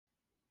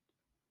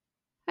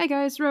Hey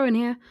guys, Rowan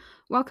here.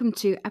 Welcome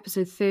to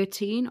episode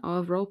 13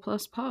 of Roll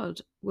Plus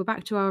Pod. We're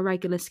back to our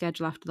regular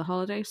schedule after the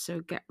holidays,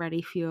 so get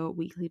ready for your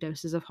weekly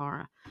doses of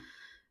horror.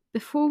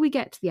 Before we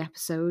get to the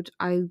episode,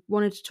 I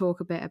wanted to talk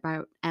a bit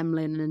about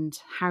Emlyn and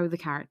how the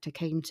character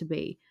came to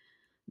be.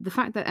 The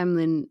fact that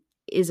Emlyn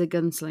is a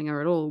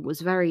gunslinger at all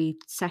was very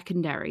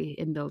secondary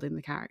in building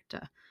the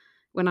character.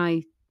 When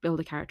I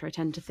build a character, I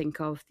tend to think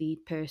of the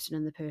person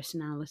and the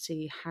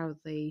personality, how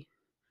they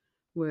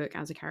work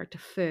as a character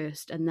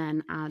first, and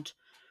then add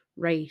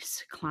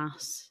race,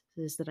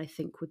 classes that I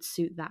think would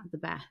suit that the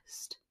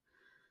best.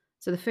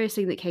 So the first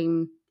thing that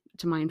came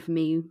to mind for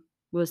me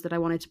was that I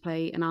wanted to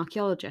play an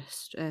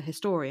archaeologist, a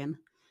historian.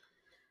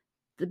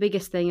 The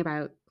biggest thing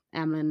about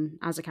Emlyn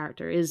as a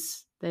character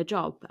is their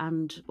job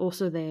and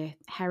also their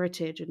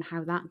heritage and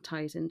how that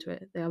ties into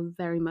it. They are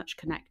very much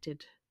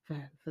connected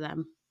for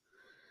them.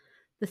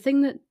 The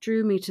thing that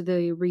drew me to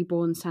the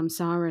reborn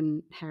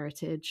Samsaran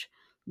heritage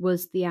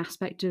was the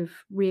aspect of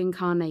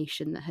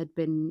reincarnation that had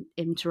been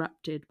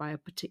interrupted by a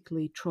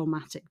particularly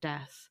traumatic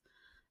death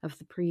of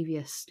the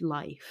previous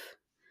life.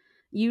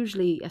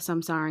 Usually, a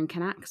Samsaran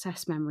can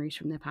access memories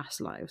from their past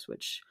lives,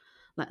 which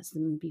lets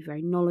them be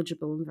very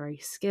knowledgeable and very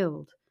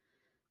skilled.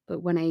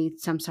 But when a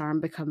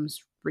Samsaran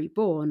becomes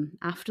reborn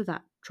after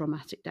that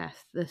traumatic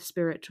death, the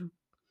spirit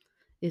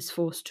is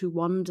forced to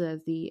wander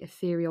the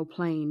ethereal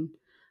plane,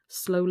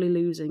 slowly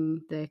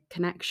losing their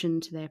connection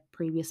to their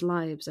previous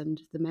lives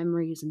and the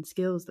memories and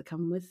skills that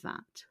come with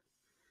that.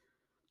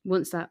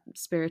 Once that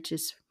spirit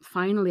is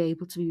finally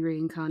able to be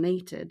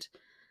reincarnated,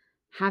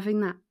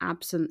 having that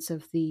absence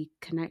of the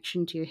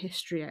connection to your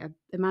history, I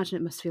imagine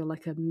it must feel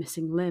like a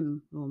missing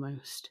limb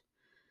almost.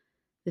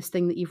 This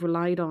thing that you've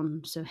relied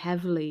on so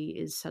heavily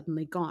is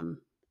suddenly gone.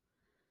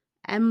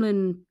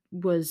 Emlyn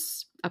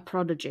was a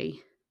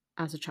prodigy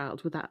as a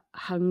child, with that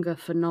hunger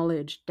for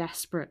knowledge,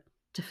 desperate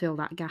to fill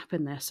that gap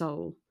in their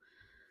soul,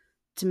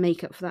 to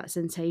make up for that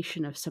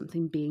sensation of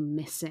something being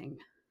missing.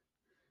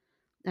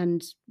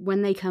 And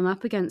when they come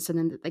up against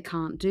something that they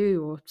can't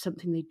do or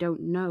something they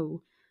don't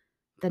know,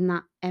 then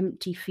that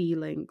empty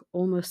feeling,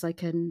 almost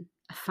like a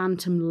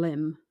phantom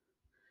limb,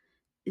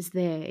 is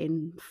there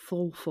in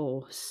full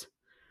force.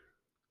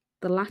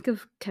 The lack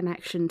of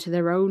connection to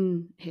their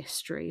own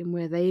history and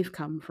where they've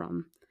come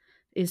from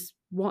is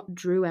what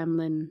drew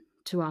Emlyn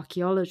to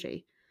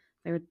archaeology.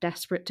 They were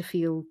desperate to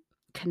feel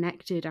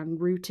connected and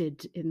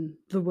rooted in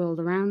the world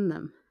around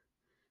them.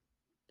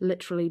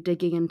 Literally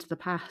digging into the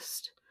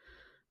past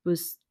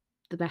was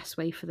the best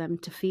way for them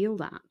to feel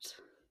that.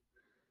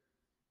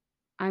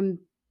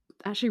 I'm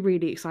actually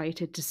really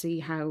excited to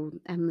see how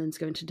Emlyn's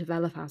going to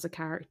develop as a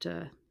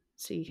character,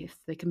 see if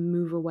they can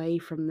move away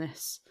from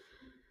this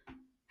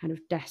kind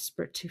of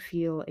desperate to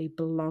feel a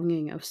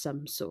belonging of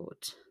some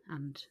sort,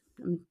 and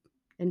I'm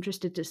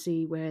interested to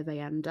see where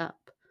they end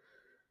up.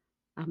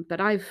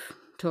 But I've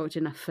talked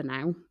enough for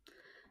now.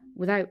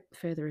 Without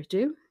further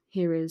ado,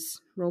 here is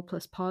Roll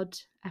Plus Pod,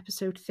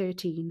 episode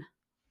 13,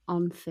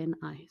 On Thin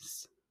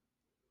Ice.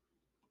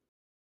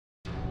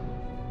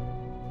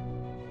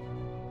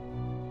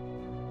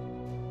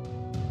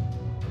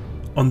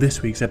 On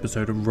this week's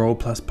episode of Roll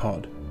Plus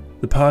Pod,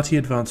 the party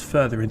advanced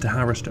further into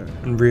Harrowstone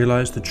and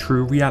realised the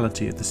true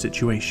reality of the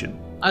situation.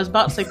 I was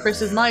about to say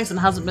Chris is nice and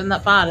hasn't been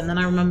that bad, and then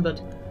I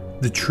remembered.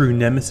 The true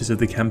nemesis of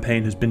the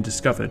campaign has been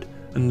discovered,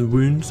 and the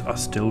wounds are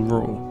still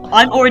raw.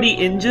 I'm already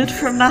injured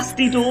from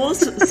nasty doors,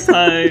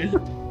 so...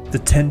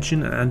 The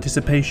tension and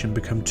anticipation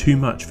become too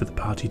much for the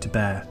party to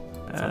bear.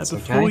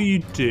 Before you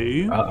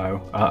do...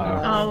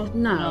 Oh,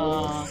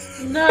 no.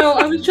 No,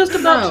 I was just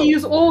about to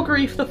use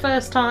Augury for the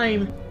first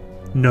time.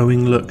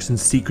 Knowing looks and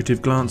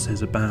secretive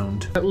glances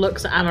abound. It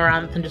looks at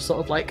Amaranth and just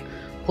sort of like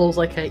pulls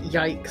like a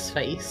yikes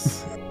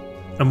face.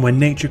 And when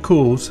nature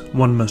calls,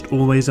 one must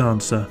always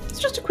answer. It's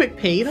just a quick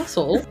pee, that's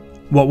all.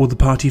 What will the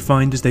party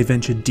find as they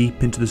venture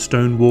deep into the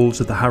stone walls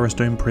of the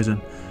Harrowstone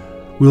prison?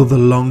 Will the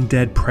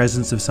long-dead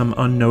presence of some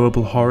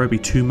unknowable horror be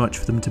too much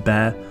for them to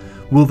bear?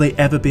 Will they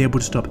ever be able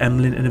to stop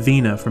Emlyn and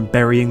Avina from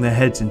burying their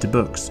heads into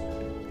books?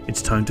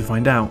 It's time to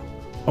find out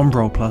on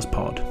Roll Plus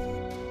Pod.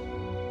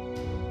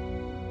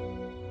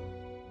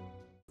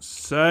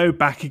 So,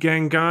 back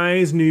again,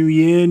 guys. New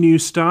year, new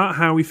start.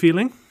 How are we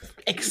feeling?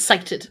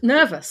 Excited.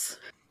 Nervous.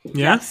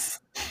 Yes?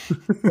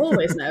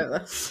 Always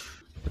nervous.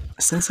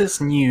 Since it's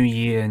new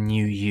year,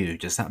 new you,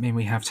 does that mean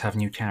we have to have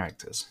new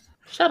characters?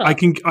 Shut up. I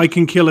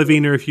can kill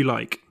Avina if you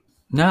like.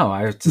 No,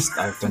 I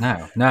don't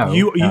know. No.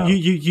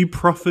 You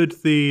proffered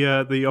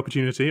the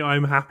opportunity.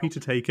 I'm happy to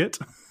take it.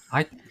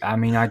 I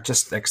mean, I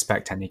just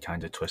expect any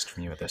kind of twist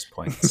from you at this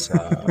point.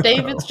 So.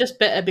 David's just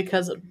bitter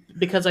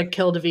because I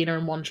killed Avina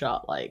in one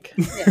shot. Like,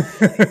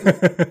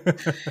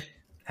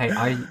 Hey,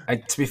 I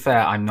to be fair,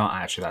 I'm not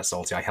actually that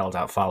salty. I held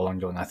out far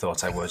longer than I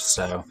thought I would,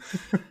 so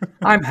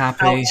I'm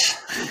happy. Ouch.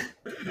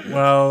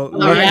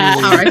 Well,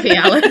 R.I.P.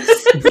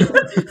 Alice.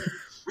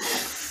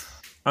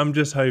 I'm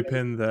just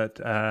hoping that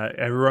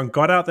everyone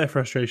got out their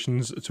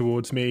frustrations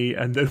towards me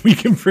and that we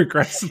can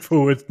progress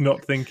forward,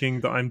 not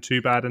thinking that I'm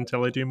too bad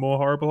until I do more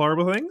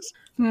horrible things.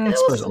 I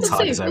suppose it'll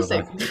tide us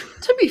over.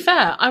 To be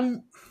fair,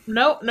 I'm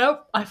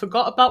Nope. I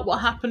forgot about what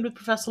happened with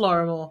Professor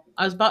Lorimore.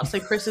 I was about to say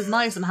Chris is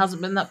nice and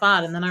hasn't been that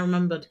bad, and then I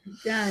remembered.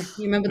 Yeah,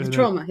 you remember the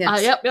trauma,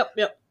 yes. Yep.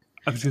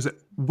 I was going to say,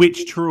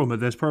 which trauma?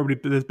 There's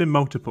been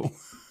multiple.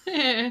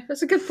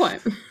 That's a good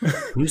point.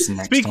 Who's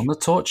next on the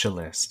torture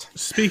list?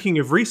 Speaking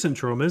of recent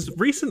traumas,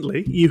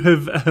 recently you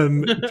have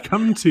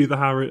come to the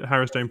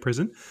Harrowstone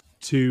prison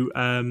to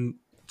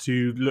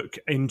look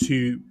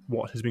into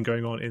what has been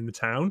going on in the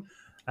town.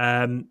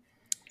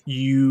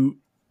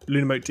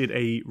 Lunamote did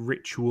a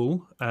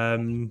ritual.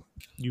 What's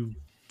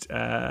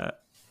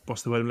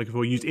the word I'm looking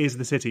for? Used Ears of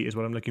the City is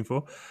what I'm looking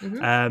for.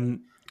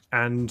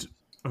 And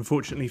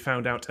unfortunately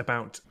found out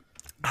about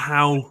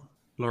how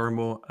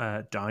Lorimore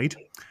died.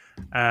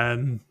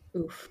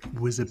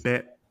 Was a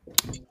bit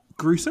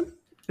gruesome,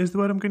 is the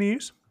word I'm going to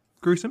use.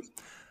 Gruesome.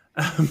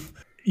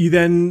 You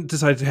then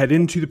decided to head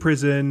into the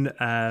prison.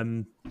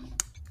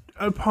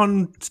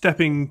 Upon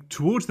stepping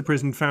towards the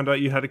prison, found out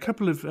you had a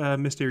couple of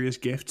mysterious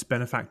gifts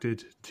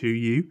benefacted to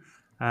you.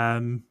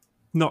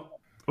 Not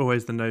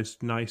always the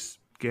most nice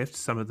gifts.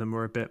 Some of them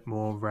were a bit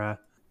more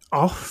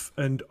off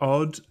and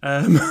odd,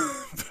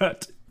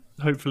 but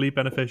hopefully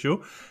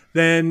beneficial.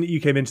 Then you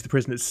came into the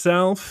prison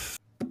itself,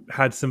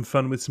 had some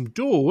fun with some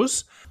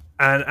doors,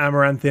 and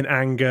Amaranth in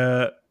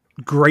anger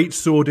great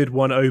sworded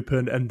one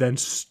open and then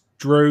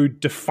strode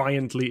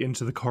defiantly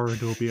into the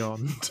corridor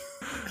beyond.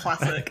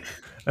 Classic.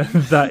 And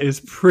that is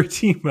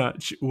pretty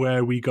much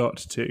where we got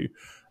to.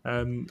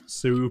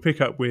 So we'll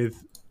pick up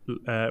with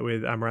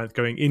Amaranth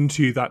going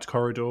into that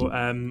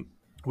corridor,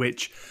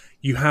 which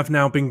you have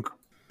now been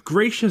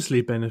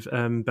graciously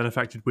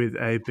benefacted with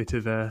a bit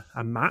of a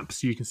map,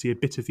 so you can see a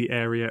bit of the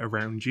area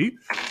around you.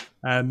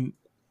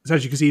 So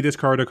as you can see, this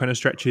corridor kind of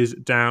stretches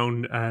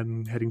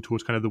down, heading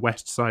towards kind of the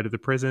west side of the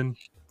prison.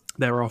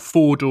 There are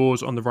 4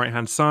 doors on the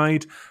right-hand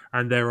side,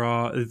 and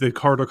the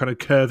corridor kind of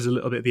curves a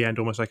little bit at the end,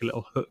 almost like a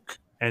little hook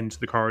end to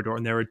the corridor,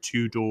 and there are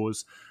 2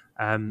 doors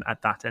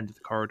at that end of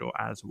the corridor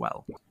as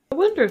well. I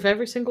wonder if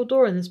every single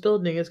door in this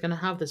building is going to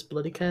have this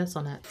bloody curse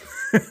on it.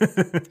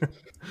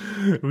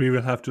 We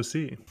will have to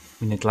see.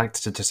 We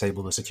neglected to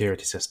disable the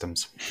security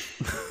systems.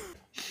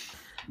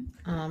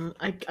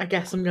 I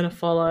guess I'm going to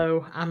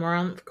follow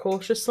Amaranth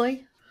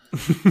cautiously.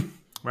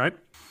 Right?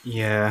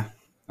 Yeah,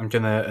 I'm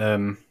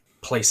gonna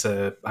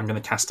I'm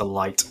gonna cast a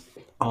light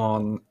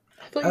on.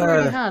 I thought you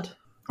already had.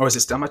 Oh, is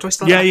it still? Do I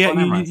still? Yeah. have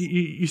Amaranth?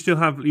 You still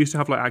have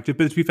light active,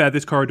 but to be fair,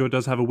 this corridor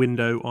does have a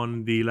window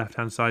on the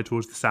left-hand side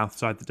towards the south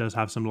side that does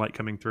have some light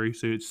coming through,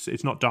 so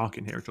it's not dark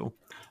in here at all.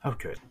 Oh,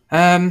 good.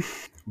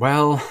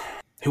 Well,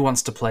 who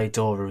wants to play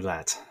door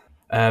roulette?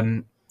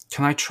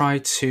 Can I try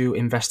to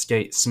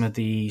investigate some of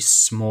the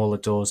smaller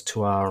doors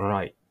to our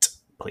right,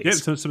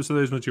 please? Yep, so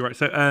those ones you're right.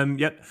 So,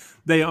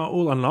 they are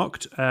all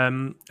unlocked,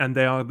 and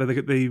they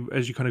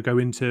as you kind of go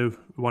into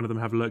one of them,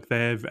 have a look.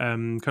 They're they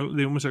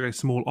almost look like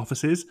small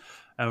offices,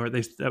 or at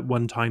least at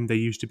one time they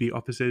used to be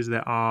offices.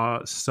 There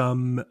are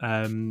some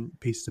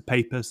pieces of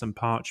paper, some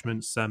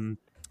parchments, some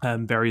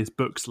various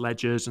books,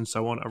 ledgers, and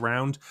so on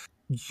around.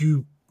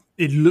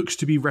 It looks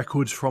to be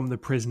records from the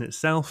prison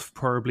itself,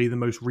 probably the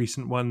most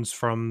recent ones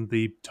from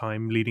the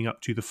time leading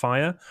up to the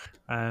fire.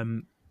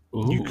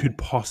 You could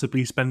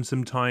possibly spend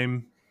some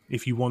time,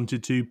 if you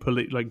wanted to,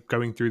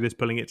 going through this,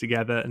 pulling it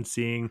together and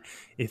seeing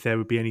if there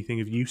would be anything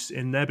of use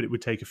in there, but it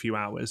would take a few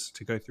hours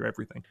to go through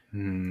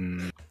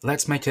everything.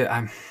 Let's make it.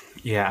 I'm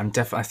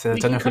definitely. I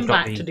don't know if come we've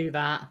got back to do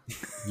that.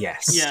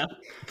 Yes. Yeah.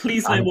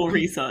 Please no more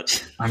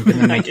research. I'm going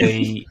to make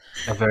a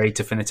very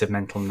definitive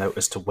mental note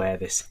as to where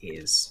this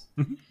is.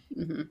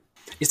 Mm-hmm.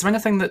 Is there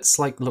anything that's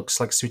looks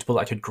like suitable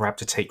that I could grab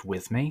to take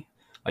with me,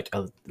 like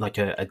a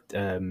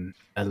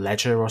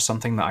ledger or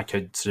something that I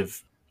could sort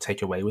of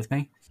take away with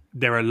me?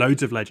 There are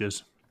loads of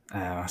ledgers.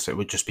 So it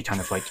would just be kind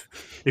of like...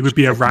 It would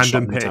be a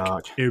random pick.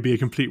 Dark. It would be a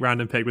complete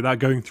random pick. Without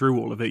going through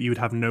all of it, you would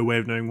have no way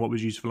of knowing what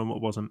was useful and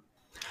what wasn't.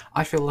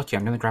 I feel lucky.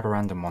 I'm going to grab a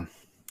random one.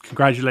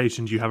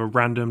 Congratulations, you have a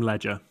random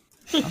ledger.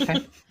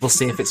 Okay. We'll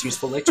see if it's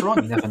useful later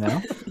on. You never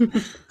know.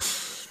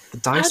 The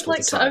dice will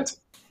decide.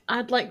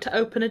 I'd like to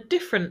open a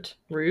different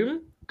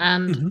room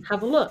and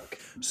have a look.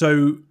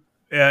 So...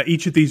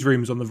 each of these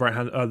rooms on the right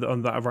hand,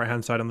 on that right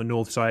hand side, on the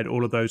north side,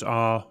 all of those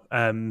are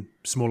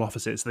small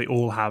offices. They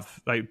all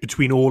have,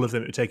 between all of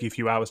them, it would take you a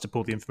few hours to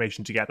pull the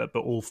information together.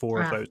 But all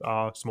 4 of those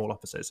are small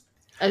offices.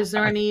 Is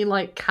there any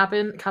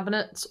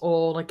cabinets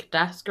or a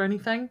desk or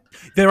anything?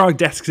 There are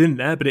desks in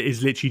there, but it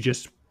is literally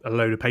just a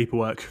load of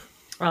paperwork.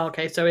 Oh,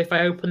 okay, so if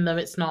I open them,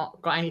 it's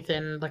not got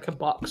anything like a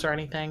box or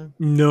anything.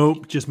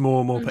 Nope, just more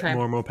and more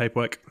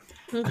paperwork.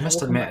 Okay, I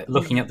must admit,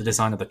 looking at the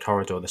design of the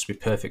corridor, this would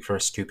be perfect for a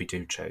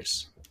Scooby-Doo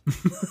chase.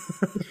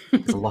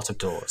 There's a lot of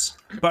doors,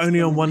 but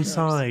only on one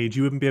side.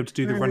 You wouldn't be able to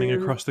do the running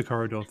across the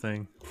corridor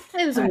thing.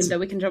 Hey, there's a window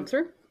we can jump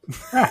through.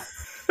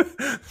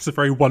 It's a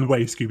very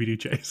one-way Scooby-Doo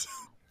chase.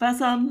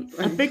 There's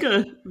a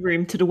bigger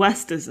room to the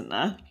west, isn't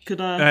there? Could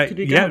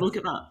we go have a look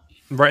at that?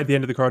 Right at the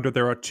end of the corridor,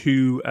 there are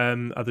 2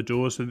 other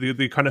doors. So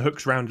the kind of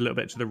hooks round a little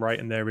bit to the right,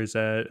 and there is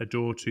a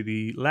door to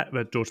the left,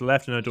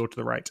 and a door to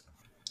the right.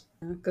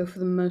 I'll go for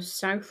the most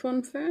south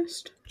one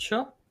first.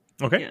 Sure.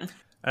 Okay. Yeah.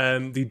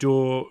 The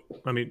door.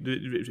 I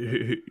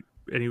mean,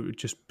 anyone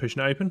just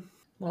pushing it open?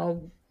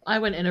 Well, I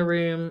went in a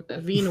room.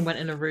 Vina went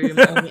in a room.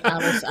 Only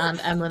Alice and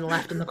Emlyn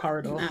left in the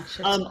corridor.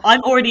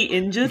 I'm already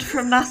injured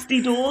from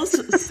nasty doors,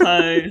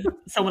 so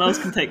someone else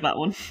can take that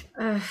one.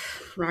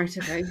 Right.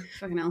 Okay.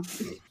 Fucking hell.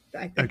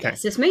 I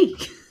guess it's me.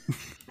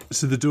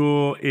 So the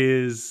door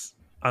is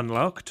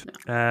unlocked.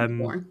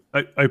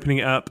 Opening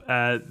it up,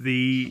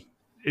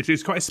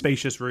 it's quite a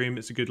spacious room.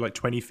 It's a good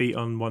 20 feet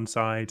on one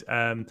side.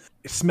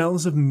 It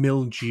smells of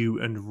mildew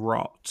and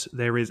rot.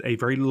 There is a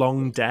very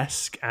long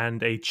desk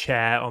and a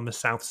chair on the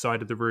south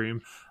side of the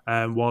room,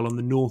 while on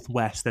the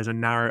northwest there's a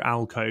narrow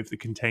alcove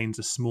that contains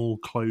a small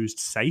closed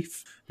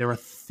safe. There are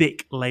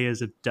thick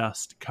layers of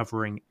dust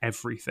covering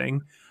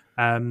everything,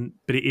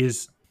 but it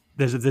is...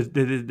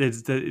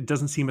 it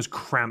doesn't seem as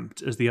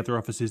cramped as the other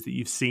offices that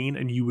you've seen,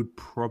 and you would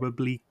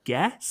probably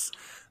guess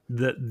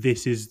that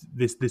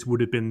this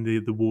would have been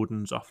the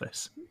warden's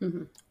office.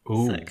 Mm-hmm.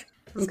 Ooh. Sick.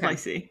 Okay.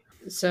 Spicy.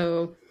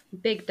 So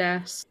big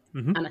desk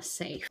and a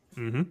safe.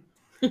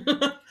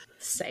 Mm-hmm.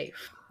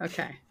 Safe.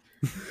 Okay.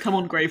 Come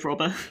on, grave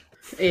robber.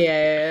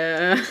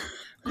 Yeah.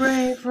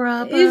 Grave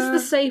robber. Is the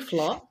safe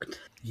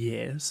locked?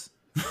 Yes.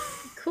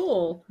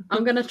 Cool.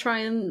 I'm gonna try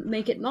and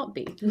make it not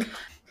be.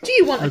 Do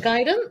you want a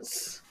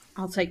guidance?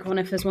 I'll take one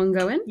if there's one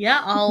going.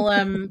 Yeah, I'll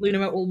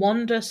Lunamote will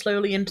wander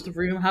slowly into the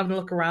room, having a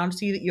look around,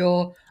 see that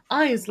your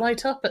eyes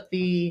light up at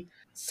the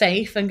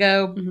safe and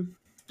go,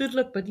 good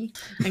luck, buddy,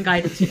 and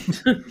guidance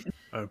it.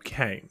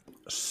 Okay,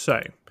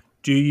 so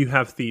do you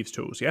have thieves'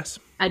 tools? Yes,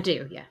 I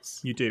do. Yes,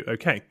 you do.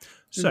 Okay,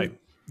 so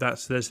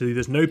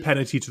there's no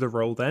penalty to the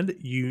roll. Then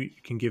you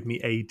can give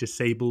me a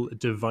disable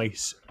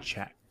device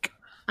check.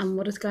 And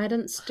what does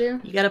guidance do?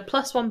 You get a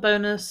 +1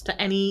 bonus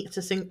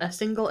to a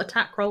single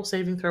attack roll,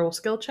 saving throw, or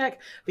skill check,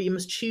 but you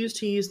must choose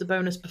to use the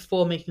bonus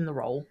before making the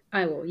roll.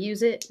 I will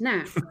use it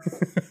now.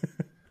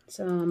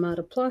 So I'm at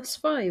a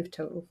 +5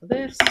 total for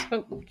this.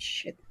 Oh,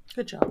 shit.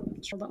 Good job.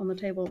 Let's roll that on the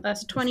table.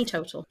 That's 20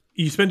 total.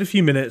 You spend a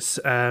few minutes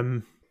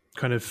kind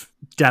of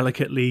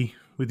delicately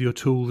with your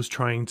tools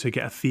trying to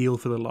get a feel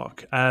for the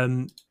lock.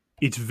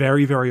 It's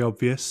very, very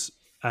obvious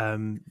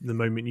the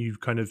moment you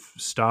kind of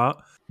start.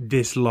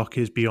 This lock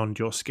is beyond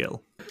your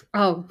skill.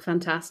 Oh,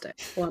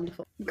 fantastic.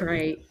 Wonderful.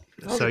 Great.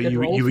 So you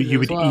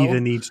would either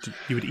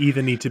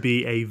need to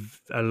be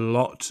a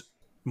lot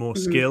more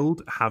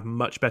skilled, have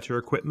much better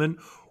equipment,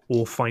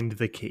 or find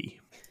the key.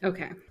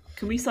 Okay.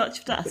 Can we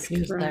search the desk?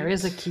 Because there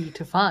is a key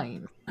to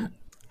find.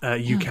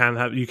 You can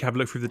have a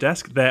look through the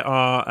desk. There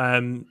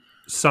are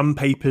some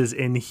papers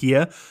in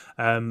here,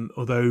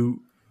 although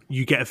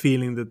you get a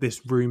feeling that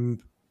this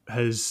room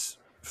has,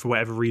 for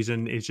whatever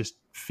reason,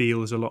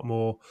 feels a lot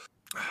more,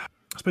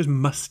 I suppose,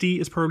 musty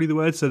is probably the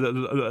word. So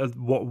that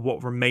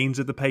what remains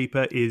of the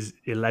paper is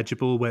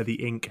illegible, where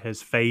the ink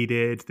has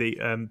faded.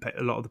 A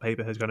lot of the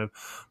paper has kind of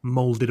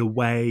molded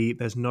away.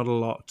 There's not a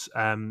lot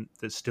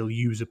that's still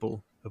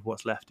usable of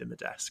what's left in the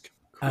desk.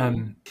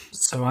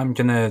 So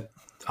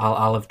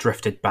I'll have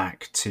drifted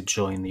back to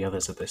join the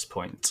others at this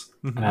point.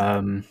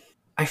 Mm-hmm.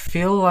 I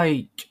feel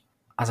like,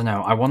 I don't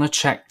know, I want to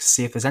check to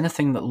see if there's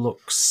anything that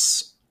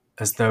looks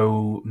as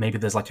though maybe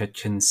there's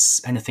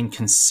anything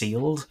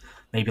concealed,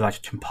 maybe like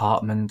a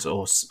compartment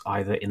or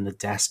either in the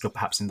desk or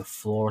perhaps in the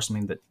floor or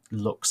something that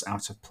looks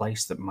out of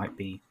place that might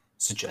be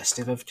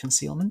suggestive of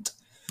concealment.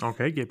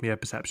 Okay, give me a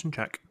perception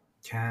check.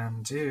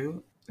 Can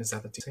do. Is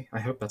that a D20?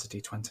 I hope that's a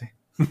D20.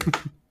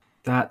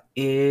 That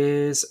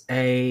is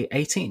a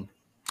 18.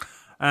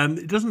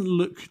 It doesn't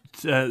look,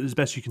 as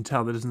best you can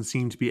tell, there doesn't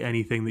seem to be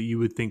anything that you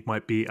would think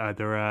might be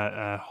either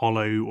a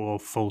hollow or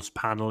false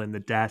panel in the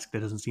desk. There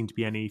doesn't seem to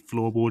be any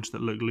floorboards that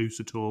look loose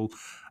at all.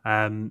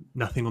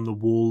 Nothing on the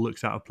wall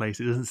looks out of place.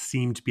 It doesn't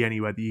seem to be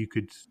anywhere that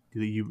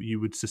you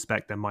would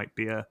suspect there might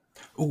be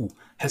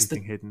has the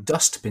hidden.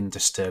 Dust been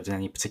disturbed in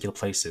any particular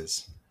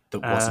places that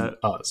wasn't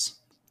us?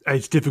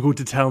 It's difficult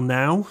to tell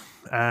now.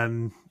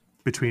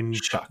 Between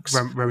Shucks.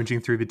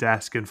 rummaging through the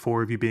desk and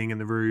four of you being in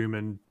the room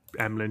and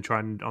Emlyn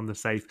trying on the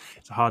safe,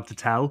 it's hard to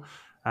tell.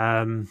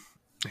 It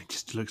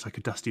just looks like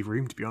a dusty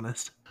room, to be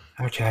honest.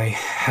 Okay,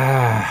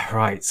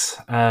 right.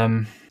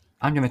 I'm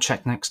going to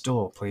check next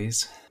door,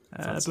 please.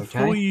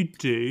 Before you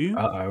do...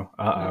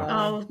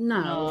 Oh,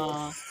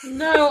 no.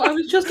 No, I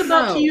was just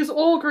about to use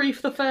augury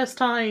for the first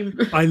time.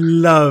 I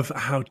love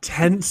how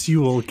tense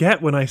you all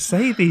get when I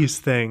say these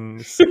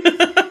things.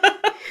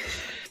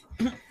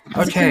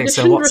 Okay,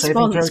 so what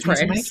saving throw can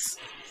you make?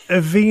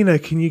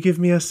 Avina, can you give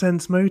me a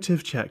sense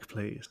motive check,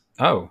 please?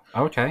 Oh,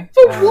 okay.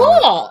 For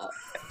what?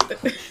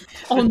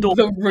 On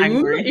the room?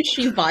 angry. Is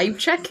she vibe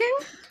checking?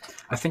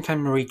 I think I'm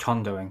Marie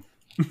Kondoing.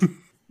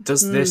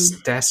 Does this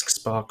desk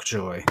spark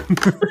joy?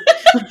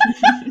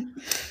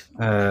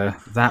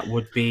 That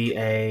would be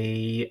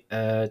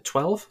a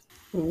 12.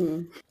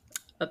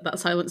 At that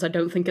silence, I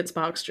don't think it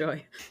sparks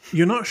joy.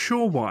 You're not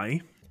sure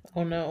why?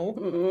 Oh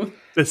no.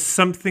 There's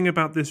something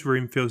about this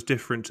room feels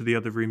different to the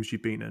other rooms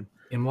you've been in.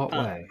 In what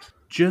way?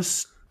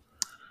 Just,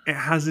 it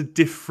has a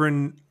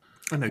different,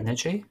 I don't know,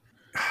 energy.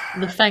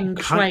 The feng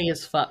shui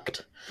is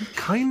fucked.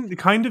 Kind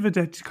of a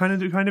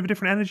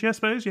different energy, I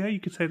suppose. Yeah,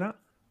 you could say that.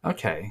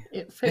 Okay.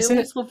 It fails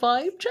the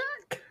vibe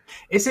check.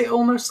 Is it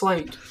almost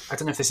like, I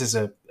don't know if this is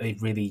a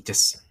really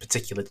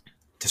particular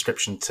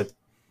description to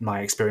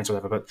my experience or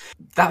whatever, but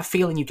that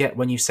feeling you get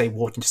when you say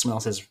walk into someone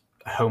else's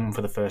home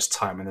for the first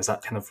time and there's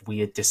that kind of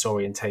weird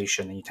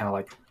disorientation and you kind of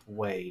like,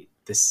 wait,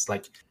 this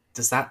like,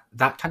 does that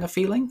kind of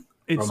feeling?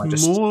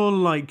 It's more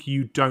like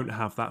you don't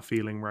have that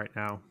feeling right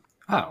now.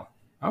 Oh,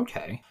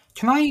 okay.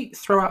 Can I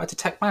throw out a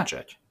detect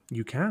magic?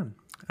 You can.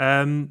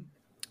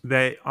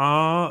 There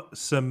are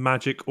some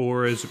magic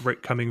auras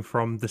coming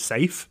from the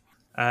safe.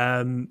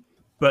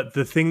 But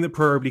the thing that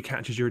probably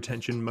catches your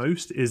attention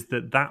most is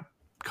that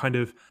kind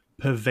of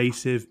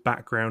pervasive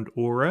background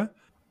aura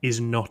is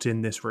not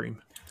in this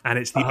room. And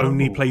it's the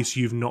only place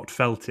you've not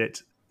felt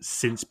it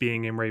since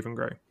being in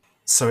Ravengrow.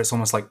 So it's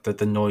almost like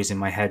the noise in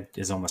my head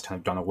is almost kind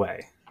of gone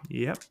away.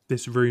 Yep.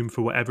 This room,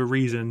 for whatever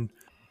reason,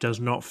 does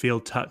not feel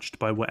touched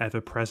by whatever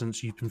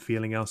presence you've been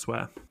feeling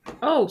elsewhere.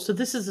 Oh, so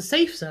this is a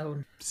safe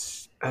zone?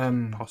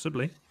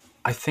 Possibly.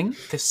 I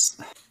think this...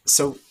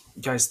 So,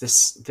 guys,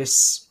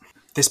 this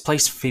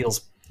place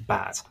feels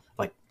bad,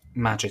 like,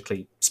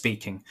 magically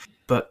speaking.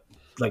 But,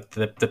 like,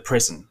 the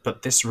prison.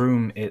 But this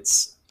room, it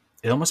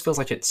almost feels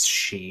like it's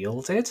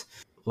shielded.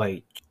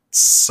 Like,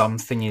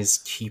 something is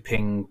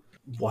keeping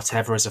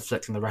whatever is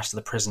afflicting the rest of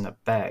the prison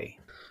at bay.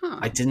 Huh.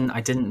 I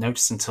didn't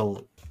notice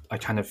until I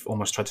kind of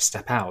almost tried to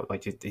step out.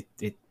 Like,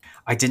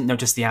 I didn't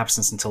notice the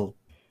absence until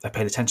I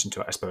paid attention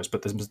to it, I suppose.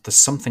 But there's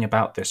something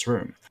about this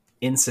room.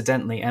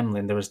 Incidentally,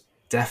 Emlyn, there was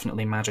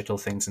definitely magical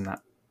things in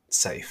that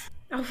safe.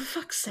 Oh, for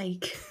fuck's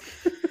sake.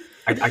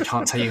 I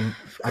can't tell you,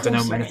 I don't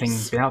know anything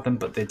about them,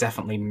 but they're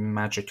definitely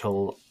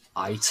magical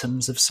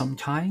items of some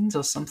kind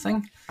or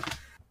something.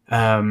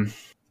 Can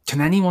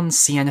anyone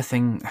see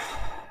anything,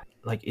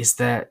 like, is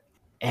there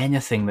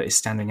anything that is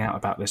standing out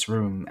about this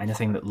room?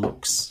 Anything that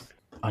looks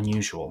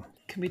unusual?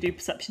 Can we do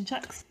perception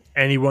checks?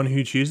 Anyone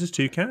who chooses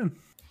to can.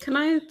 Can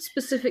I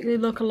specifically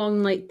look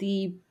along, like,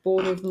 the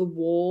border of the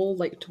wall,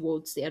 like,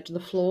 towards the edge of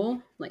the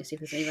floor? Like, see if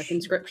there's any, like,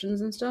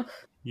 inscriptions and stuff?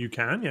 You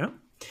can, yeah.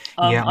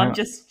 I'm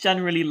just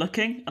generally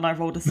looking, and I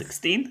rolled a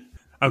 16.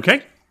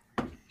 Okay.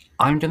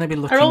 I'm going to be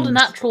looking... I rolled a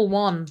natural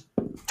 1.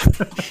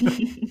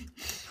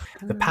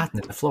 The pattern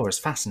of the floor is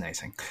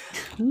fascinating.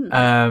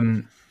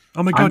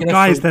 Oh my god,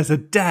 guys, there's a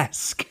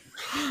desk!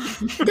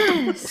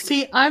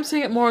 See, I'm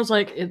seeing it more as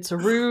like, it's a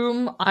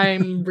room.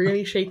 I'm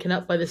really shaken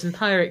up by this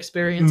entire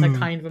experience. I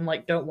kind of am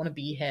like, don't want to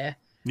be here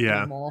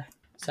anymore.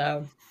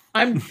 So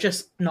I'm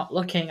just not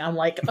looking. I'm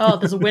like, oh,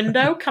 there's a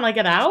window. Can I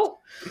get out?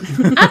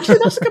 Actually,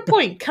 that's a good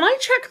point. Can I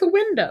check the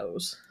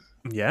windows?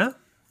 Yeah.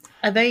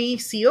 Are they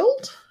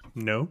sealed?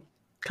 No.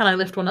 Can I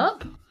lift one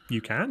up?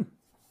 You can.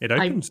 It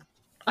opens.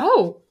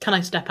 Can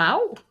I step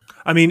out?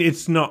 I mean,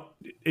 it's not...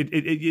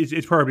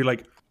 It's probably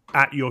like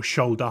at your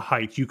shoulder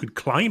height. You could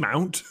climb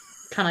out.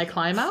 Can I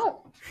climb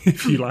out?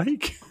 If you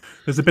like.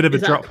 There's a bit of a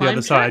drop the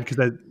other side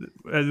because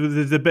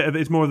there's a bit of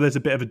there's a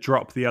bit of a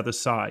drop the other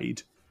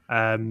side.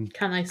 Can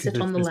I sit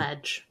on the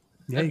ledge?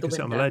 Yeah, you can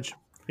sit on the ledge.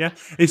 Yeah,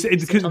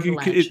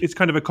 it's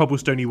kind of a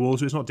cobblestone wall,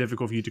 so it's not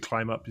difficult for you to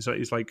climb up.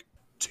 It's like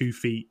 2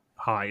 feet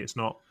high. It's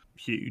not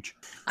huge.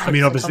 I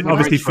mean,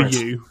 obviously for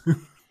you.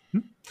 I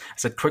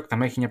said, quick, they're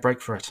making a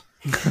break for it.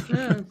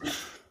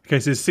 Okay,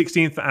 so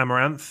 16th for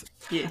Amaranth.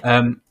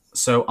 Yeah.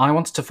 So I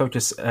wanted to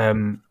focus,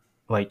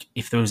 like,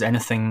 if there was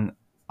anything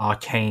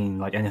arcane,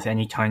 like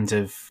any kind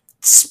of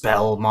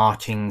spell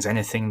markings,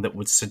 anything that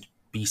would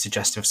be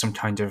suggestive of some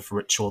kind of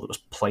ritual that was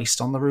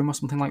placed on the room or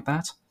something like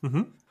that.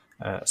 Mm-hmm.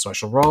 So I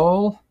shall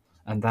roll,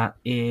 and that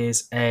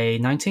is a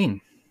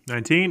 19.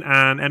 19,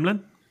 and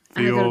Emlyn?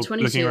 For your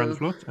looking around the 22.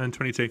 floor, and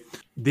 22.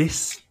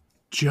 This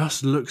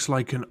just looks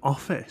like an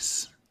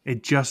office.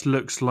 It just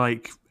looks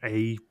like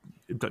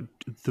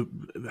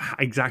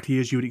exactly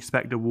as you would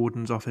expect a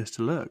warden's office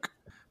to look.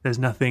 There's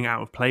nothing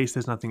out of place.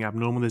 There's nothing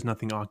abnormal. There's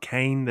nothing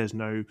arcane. There's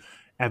no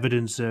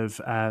evidence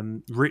of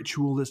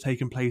ritual that's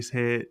taken place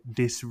here.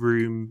 This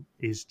room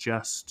is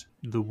just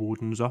the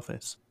warden's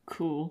office.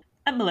 Cool.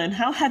 Emlyn,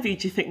 how heavy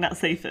do you think that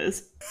safe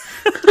is?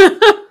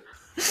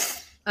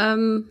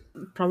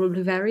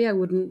 Probably very. I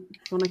wouldn't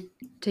want to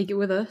take it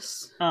with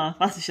us.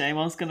 That's a shame.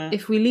 I was gonna...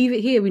 If we leave it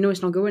here, we know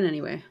it's not going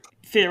anywhere.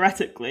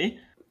 Theoretically.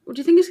 What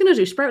do you think it's going to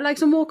do? Sprout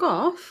legs and walk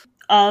off?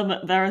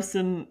 There are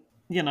some,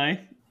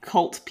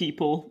 cult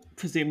people,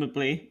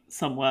 presumably,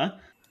 somewhere.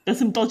 There's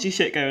some dodgy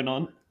shit going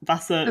on.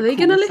 That's a Are they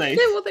going to lift it?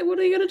 What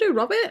are you going to do?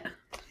 Rob it?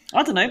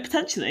 I don't know,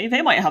 potentially.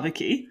 They might have a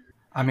key.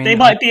 I mean, they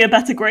might be a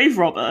better grave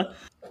robber.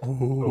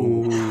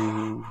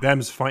 Ooh.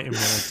 Them's fighting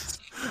words.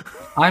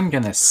 I'm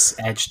going to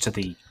edge to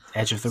the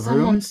edge of the room.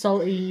 Someone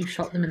salty, you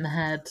shot them in the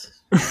head.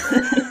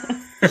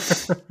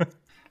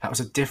 That was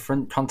a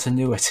different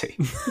continuity.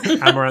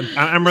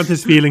 Amaranth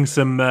is feeling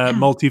some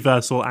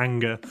multiversal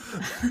anger.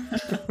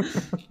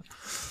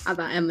 At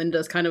that, Emlyn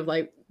does kind of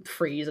like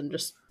freeze and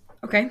just...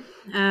 Okay.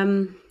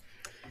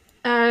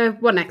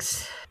 What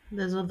next?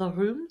 There's other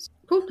rooms.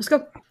 Cool, let's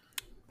go.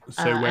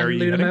 So where are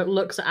you heading?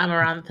 Looks at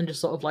Amaranth and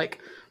just sort of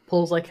like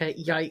pulls like a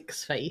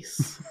yikes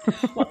face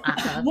at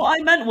her. What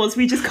I meant was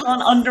we just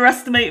can't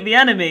underestimate the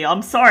enemy.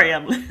 I'm sorry,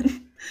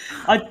 Emlyn.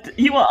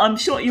 I'm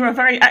sure you're a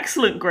very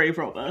excellent grave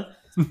robber.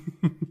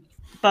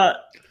 But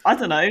I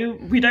don't know.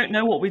 We don't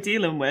know what we're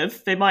dealing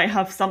with. They might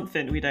have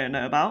something we don't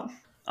know about.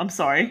 I'm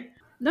sorry.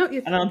 No,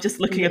 and I'm just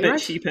looking a bit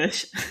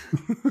sheepish.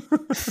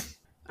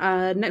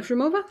 Next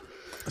room over.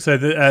 So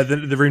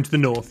the room to the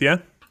north, yeah?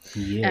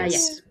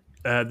 Yes.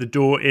 The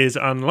door is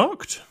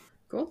unlocked.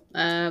 Cool.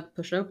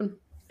 Push it open.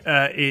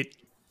 It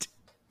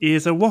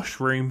is a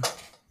washroom.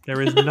 There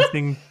is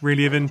nothing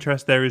really of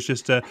interest. There is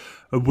just a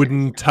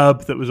wooden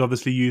tub that was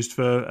obviously used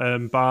for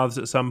baths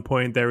at some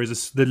point. There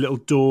is the little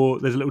door.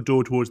 There's a little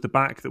door towards the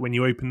back that when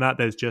you open that,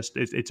 there's just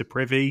it's a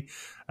privy.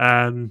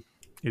 It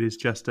is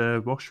just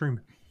a washroom.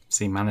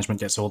 See, management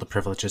gets all the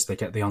privileges. They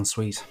get the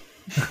ensuite.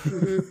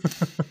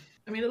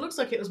 I mean, it looks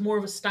like it was more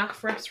of a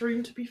staff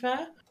restroom, to be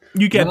fair.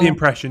 You get the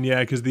impression,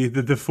 yeah, because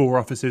the 4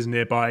 offices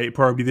nearby,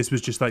 probably this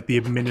was just like the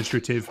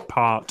administrative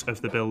part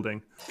of the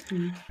building.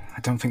 I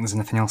don't think there's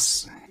anything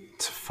else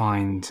to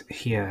find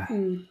here.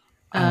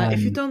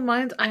 If you don't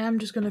mind, I am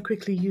just going to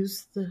quickly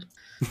use the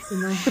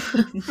knife.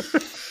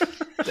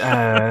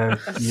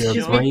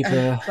 You're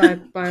braver.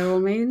 By all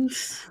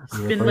means. It's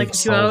been like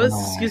 2 hours,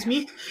 excuse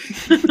me.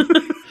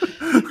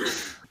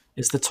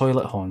 Is the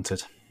toilet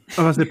haunted?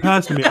 Oh, as a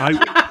personally,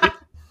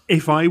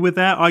 if I were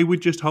there, I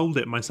would just hold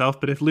it myself.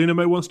 But if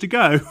Lunamo wants to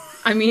go,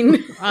 I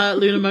mean,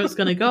 Lunamote's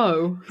gonna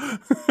go.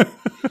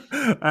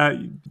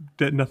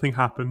 Nothing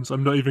happens.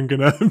 I'm not even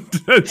gonna. I'm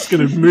just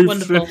gonna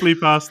move swiftly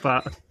past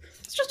that.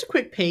 It's just a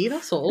quick pee.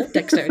 That's all.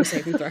 Dexterity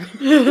saving throw.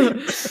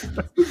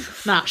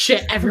 Nah,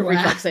 shit everywhere.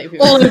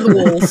 All over the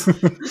walls.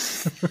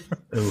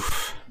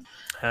 Oof.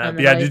 And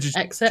then I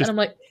exit, and I'm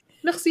like,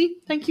 merci,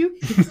 thank you.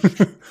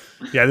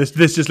 Yeah, this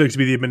just looks to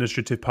be the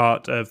administrative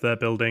part of the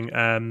building.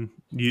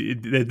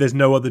 There's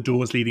no other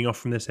doors leading off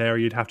from this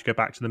area. You'd have to go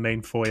back to the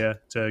main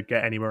foyer to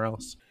get anywhere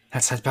else.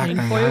 Let's head back Main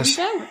then, foyer guys.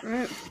 we go.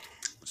 Right.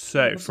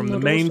 So from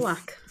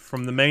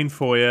the main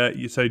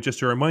foyer, so just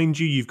to remind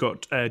you, you've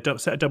got a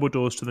set of double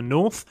doors to the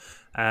north,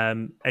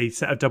 a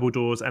set of double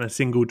doors and a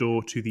single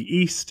door to the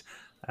east.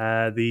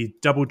 The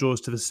double doors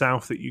to the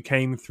south that you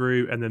came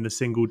through, and then the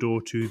single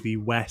door to the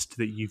west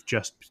that you've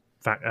just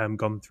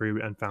gone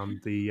through and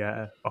found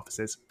the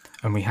offices.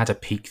 And we had a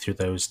peek through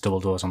those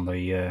double doors on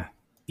the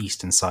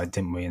eastern side,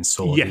 didn't we? And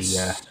saw Yes.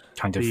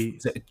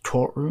 is it a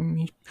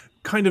courtroom?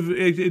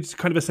 It's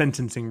kind of a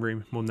sentencing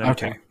room more than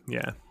anything. Okay.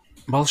 Yeah.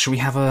 Well, should we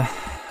have a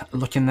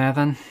look in there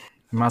then?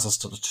 We might as well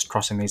start just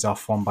crossing these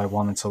off one by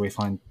one until we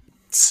find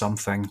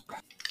something.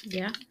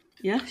 Yeah.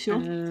 Yeah,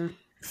 sure.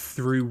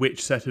 Through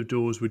which set of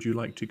doors would you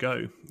like to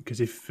go?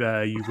 Because if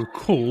you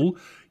recall,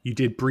 you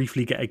did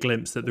briefly get a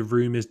glimpse that the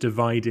room is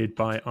divided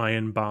by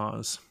iron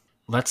bars.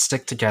 Let's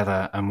stick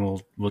together and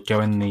we'll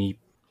go in the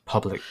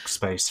public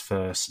space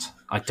first.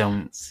 I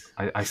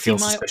feel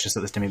suspicious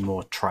that there's going to be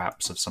more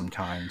traps of some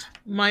kind.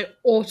 My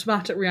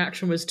automatic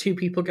reaction was 2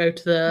 people go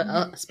to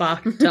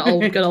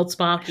the good old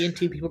Sparky, and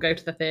 2 people go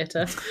to the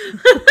theatre.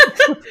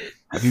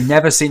 Have you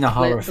never seen a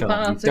horror film?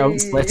 You don't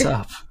split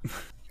up.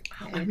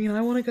 I mean,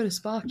 I want to go to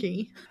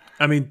Sparky.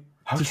 I mean,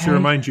 just to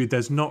remind you,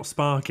 there's not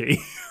Sparky.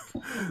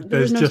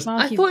 There's no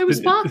Sparky. I thought it was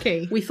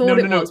Sparky. We thought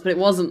it was, but it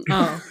wasn't.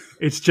 Oh.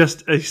 It's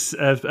just a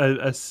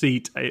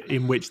seat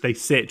in which they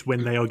sit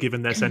when they are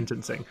given their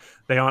sentencing.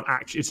 They aren't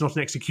actually. It's not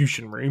an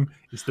execution room.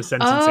 It's the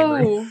sentencing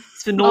room.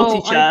 It's the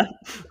naughty chair.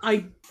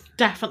 I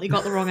definitely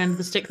got the wrong end of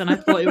the stick. Then I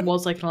thought it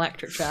was like an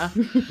electric chair.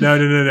 No.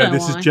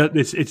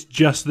 It's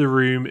just the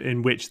room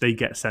in which they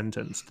get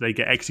sentenced. They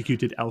get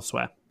executed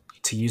elsewhere.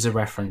 To use a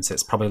reference,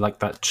 it's probably like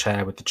that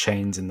chair with the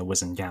chains in the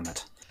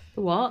Wizengamot.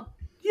 What?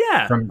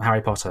 Yeah. From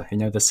Harry Potter. You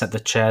know,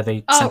 the chair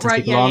they sentence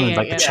people on,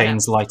 and the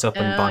chains light up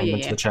and bind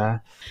them to the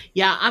chair.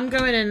 Yeah, I'm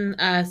going in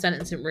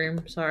sentencing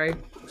room, sorry.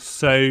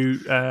 So,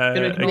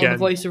 again, the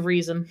voice of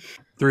reason.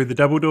 Through the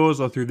double doors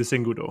or through the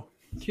single door?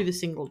 Through the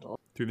single door.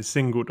 Through the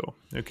single door.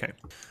 Okay.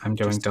 I'm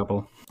going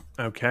double.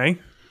 Okay.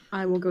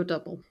 I will go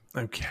double.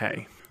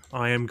 Okay.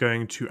 I am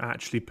going to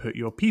actually put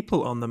your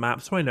people on the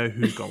map so I know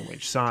who's gone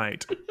which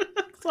side.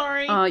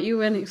 Sorry. You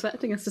weren't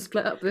expecting us to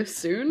split up this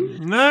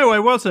soon? No, I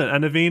wasn't.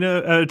 And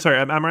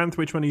Avina, Amaranth,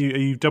 which one are you? Are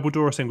you double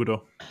door or single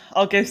door?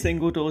 I'll go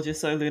single door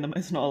just so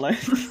Lunamo's not alone.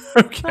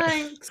 Okay.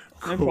 Thanks.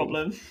 No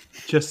problem.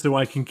 Just so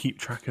I can keep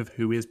track of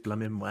who is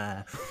blummin'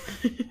 where.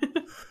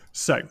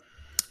 So,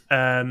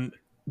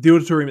 the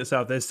auditorium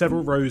itself, there's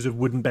several rows of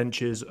wooden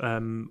benches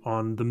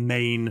on the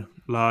main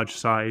large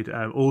side,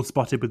 all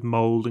spotted with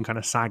mold and kind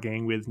of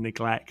sagging with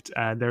neglect.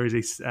 There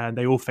is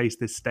they all face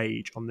this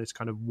stage on this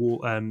kind of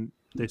wall,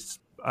 this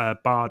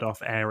barred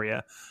off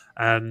area.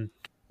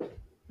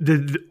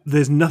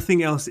 There's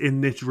nothing else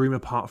in this room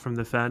apart from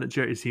the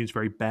furniture. It seems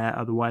very bare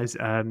otherwise.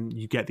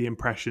 You get the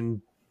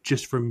impression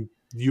just from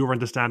your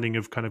understanding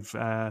of kind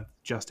of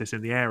justice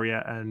in the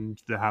area and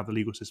how the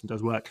legal system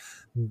does work,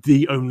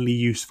 the only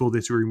use for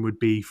this room would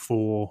be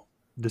for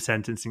the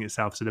sentencing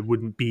itself, so there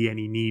wouldn't be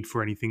any need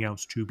for anything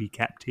else to be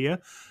kept here.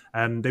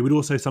 They would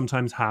also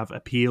sometimes have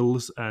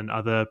appeals and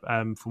other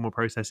formal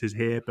processes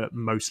here, but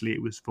mostly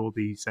it was for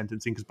the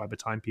sentencing, because by the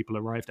time people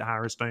arrived at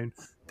Harrowstone,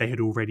 they had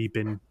already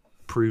been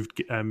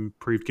proved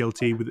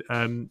guilty with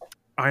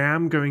I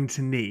am going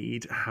to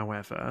need,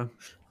 however,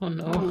 Oh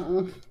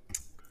no.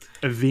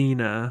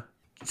 Avina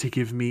to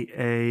give me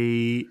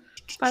a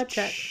 5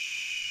 check.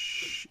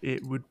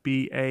 It would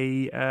be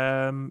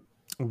a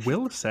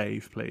will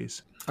save,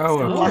 please. Oh,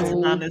 okay.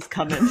 Man is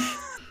coming.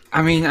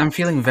 I mean, I'm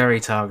feeling very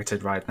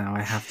targeted right now,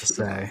 I have to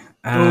say.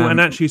 And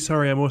actually,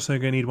 sorry, I'm also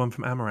going to need one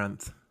from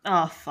Amaranth.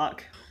 Oh,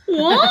 fuck.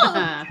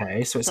 What?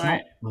 Okay, so it's Sorry.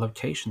 not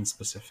location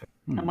specific.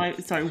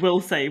 Sorry, will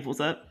save, was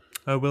it?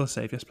 Oh, will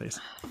save, yes, please.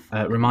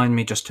 Remind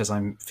me, just because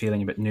I'm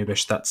feeling a bit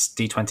noobish, that's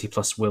D20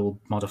 plus will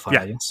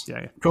modifier, yes?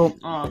 Yeah. Cool.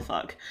 Oh,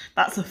 fuck.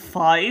 That's a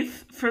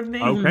 5 from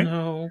me. Okay.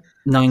 No.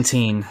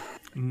 19.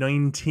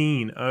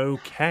 19.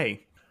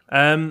 Okay.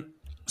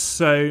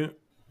 So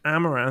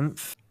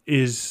Amaranth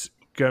is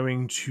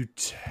going to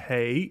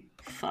take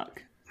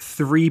Fuck.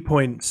 3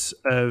 points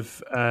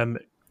of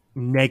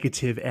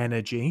negative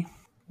energy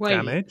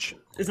damage.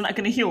 Isn't that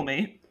going to heal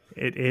me?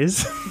 It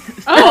is.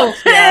 Oh,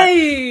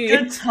 hey!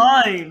 Good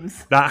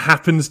times. That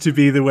happens to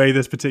be the way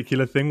this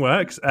particular thing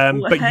works.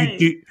 But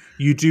hey.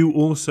 you do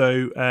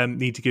also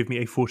need to give me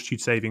a fortitude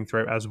saving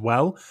throw as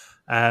well.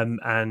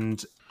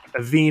 And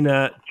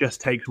Avina just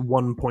takes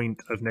 1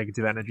 point of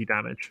negative energy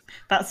damage.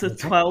 That's a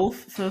 12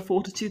 for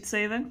fortitude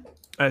saving.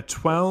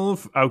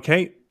 12.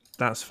 Okay,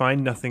 that's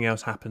fine. Nothing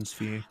else happens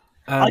for you.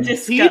 I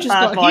just you get just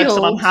bad got vibes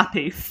and I'm healed.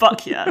 happy.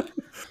 Fuck yeah.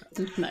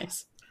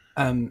 Nice.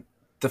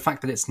 The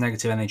fact that it's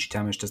negative energy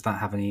damage, does that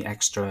have any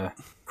extra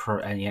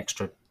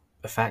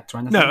effect or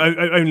anything? No,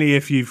 only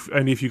if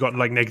you've got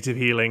like negative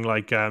healing,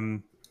 like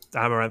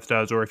Amaranth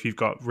does, or if you've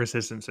got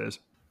resistances.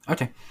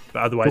 Okay.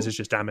 But otherwise, it's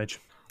just damage.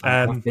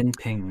 I've been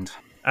pinged.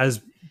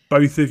 As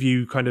both of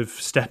you kind of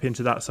step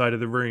into that side of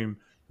the room,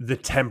 the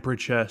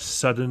temperature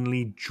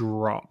suddenly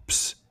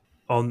drops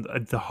on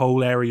the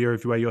whole area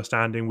of where you're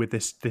standing with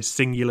this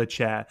singular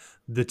chair.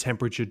 The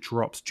temperature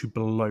drops to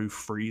below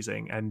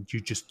freezing, and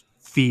you just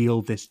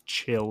feel this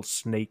chill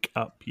snake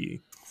up you.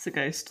 It's a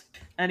ghost.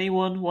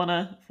 Anyone want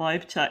a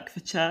vibe check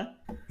for chair?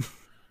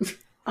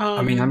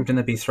 I mean, I'm going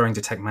to be throwing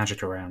detect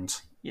magic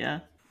around. Yeah.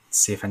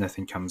 See if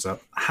anything comes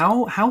up.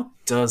 How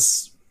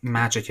does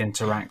magic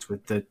interact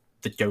with the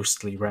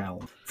ghostly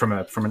realm from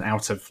an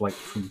out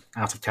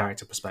of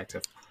character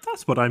perspective?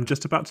 That's what I'm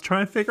just about to try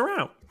and figure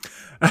out.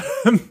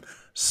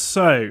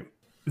 So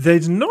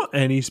there's not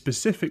any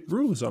specific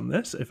rules on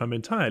this, if I'm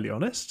entirely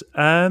honest.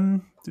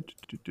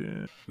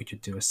 We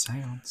could do a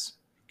seance.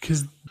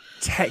 Because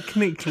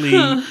technically,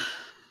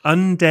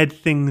 undead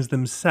things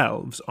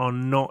themselves are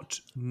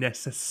not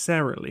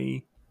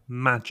necessarily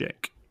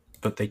magic.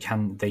 But they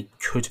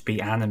could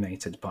be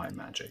animated by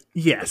magic.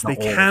 Yes, they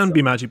can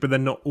be magic, but they're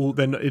not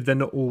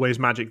always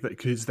magic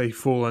because they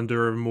fall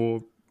under a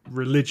more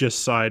religious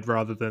side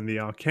rather than the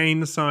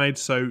arcane side.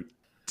 So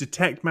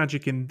detect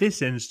magic in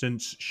this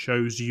instance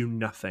shows you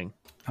nothing.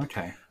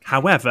 Okay.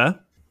 However,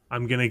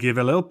 I'm going to give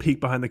a little peek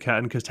behind the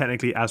curtain because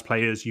technically as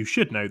players you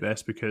should know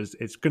this because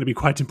it's going to be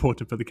quite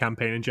important for the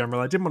campaign in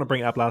general. I didn't want to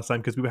bring it up last time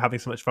because we were having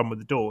so much fun with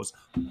the doors.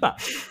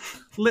 But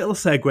little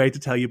segue to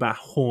tell you about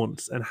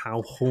haunts and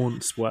how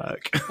haunts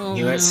work. I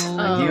knew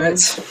it.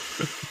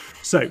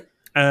 So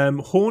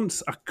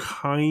haunts are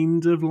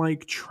kind of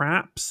like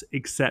traps,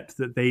 except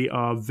that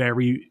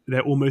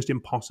they're almost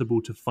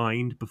impossible to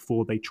find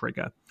before they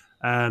trigger.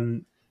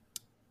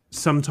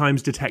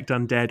 Sometimes detect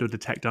undead or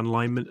detect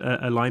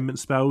alignment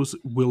spells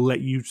will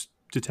let you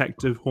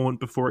detect a haunt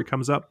before it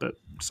comes up, but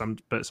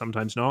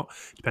sometimes not.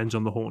 Depends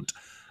on the haunt.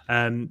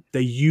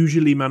 They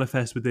usually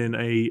manifest within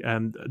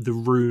the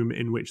room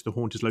in which the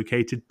haunt is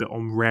located, but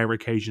on rare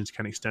occasions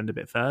can extend a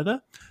bit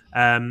further.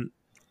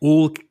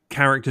 All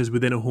characters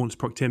within a haunt's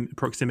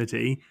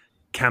proximity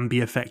can be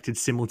affected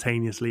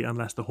simultaneously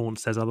unless the haunt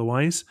says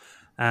otherwise.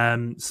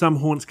 Some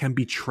haunts can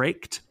be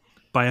tricked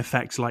by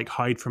effects like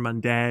hide from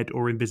undead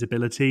or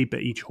invisibility, but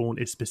each haunt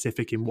is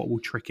specific in what will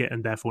trick it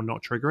and therefore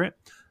not trigger it.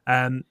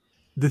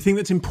 The thing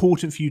that's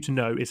important for you to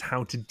know is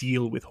how to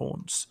deal with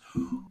haunts.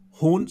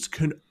 Haunts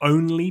can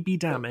only be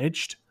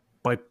damaged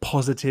by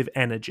positive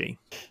energy.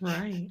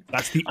 Right.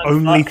 That's the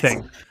only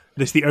thing.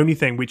 That's the only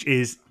thing, which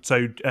is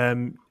so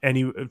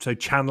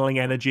channeling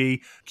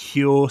energy,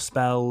 cure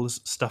spells,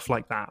 stuff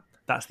like that.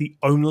 That's the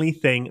only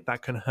thing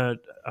that can hurt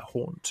a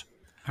haunt.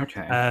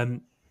 Okay.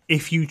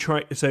 If you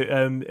try,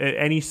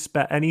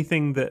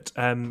 anything that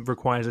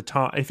requires a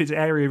target, if it's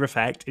area of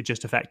effect, it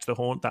just affects the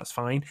haunt. That's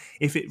fine.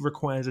 If it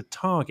requires a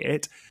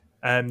target,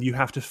 you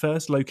have to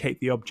first locate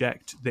the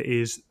object that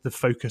is the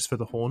focus for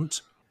the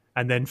haunt,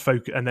 and then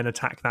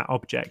attack that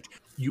object.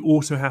 You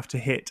also have to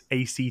hit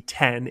AC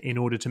 10 in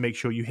order to make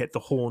sure you hit the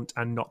haunt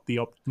and not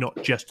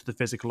just the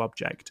physical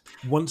object.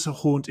 Once a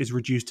haunt is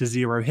reduced to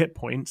 0 hit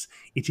points,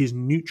 it is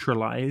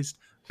neutralized,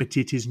 but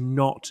it is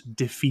not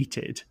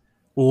defeated.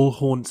 All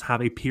haunts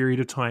have a period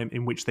of time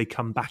in which they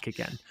come back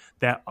again.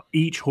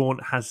 Each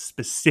haunt has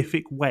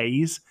specific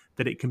ways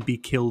that it can be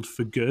killed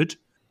for good,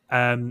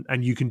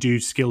 and you can do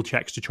skill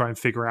checks to try and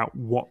figure out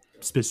what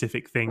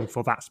specific thing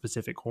for that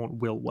specific haunt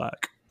will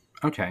work.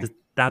 Okay. Does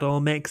that all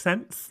make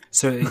sense?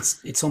 So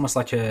it's almost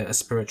like a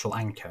spiritual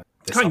anchor.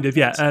 Kind of,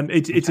 yeah.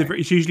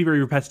 It's usually very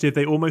repetitive.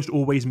 They almost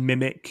always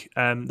mimic,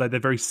 like they're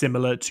very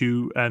similar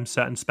to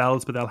certain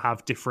spells, but they'll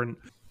have different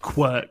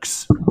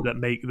quirks that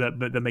make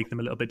them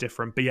a little bit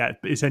different. But yeah,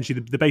 essentially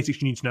the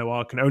basics you need to know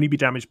are: can only be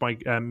damaged by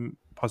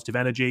positive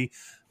energy,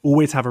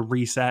 always have a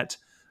reset,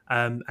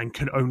 and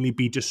can only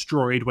be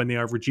destroyed when they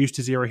are reduced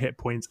to 0 hit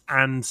points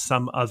and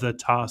some other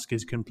task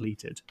is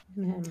completed.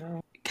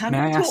 Can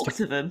I talk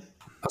to them?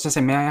 I was going to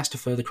say, may I ask a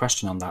further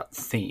question on that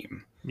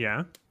theme?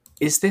 Yeah.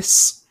 Is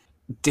this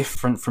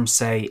different from,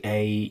 say,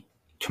 a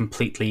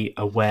completely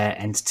aware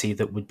entity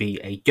that would be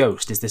a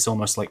ghost? Is this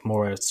almost like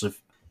more a sort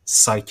of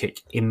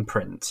psychic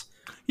imprint?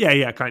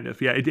 Yeah, kind of.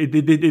 Yeah,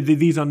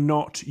 these are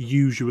not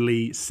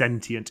usually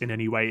sentient in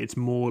any way. It's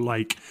more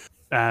like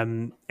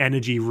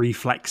energy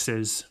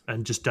reflexes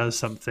and just does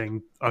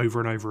something over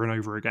and over and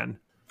over again.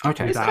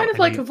 Okay, it's kind of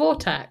like a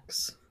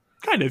vortex.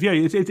 Kind of, yeah.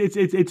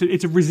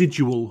 It's a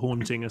residual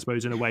haunting, I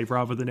suppose, in a way,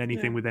 rather than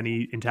anything with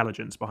any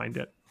intelligence behind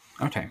it.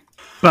 Okay,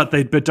 but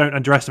don't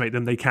underestimate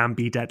them. They can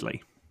be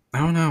deadly.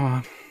 Oh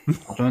no,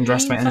 don't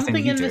underestimate anything.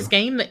 Something in this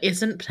game that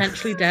isn't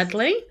potentially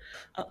deadly.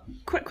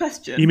 Quick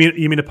question. You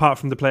mean apart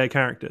from the player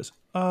characters?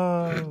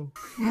 Oh,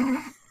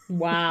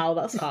 wow,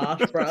 that's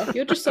harsh, bro.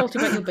 You're just salty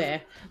about your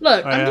beer.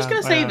 Look, I'm just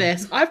gonna say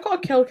this. I've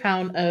got a kill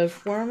count of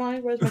where's my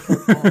kill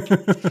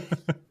count?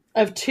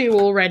 Of 2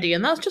 already,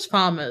 and that's just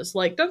farmers.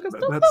 Like, don't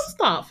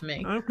start for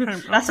me. Okay.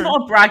 That's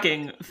not a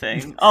bragging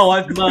thing. Oh,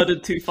 I've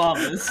murdered 2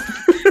 farmers.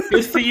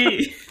 Good for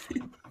you.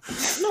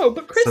 No,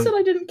 but Chris said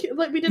I didn't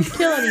we didn't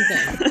kill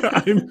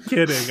anything.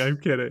 I'm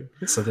kidding.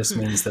 So this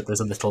means that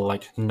there's a little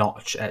like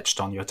notch etched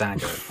on your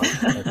dagger.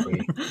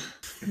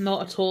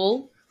 Not at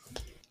all.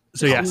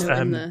 So yes,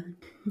 I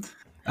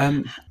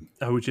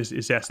would just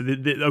yes.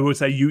 I would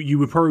say you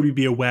would probably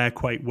be aware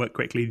quite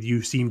quickly.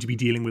 You seem to be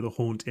dealing with a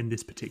haunt in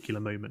this particular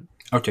moment.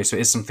 Okay, so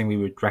it is something we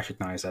would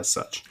recognise as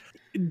such.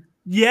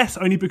 Yes,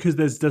 only because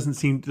there doesn't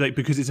seem like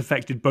because it's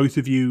affected both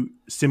of you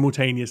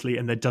simultaneously,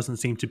 and there doesn't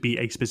seem to be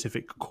a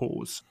specific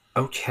cause.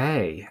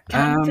 Okay.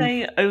 Can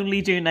they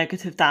only do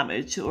negative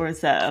damage, or is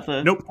there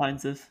other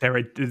kinds of?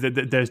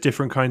 There's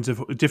different kinds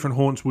of different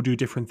haunts will do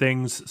different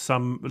things.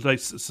 Some, like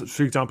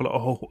for example,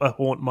 a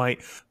haunt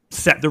might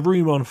set the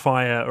room on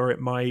fire, or it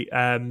might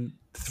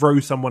throw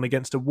someone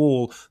against a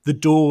wall. The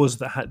doors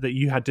that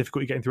you had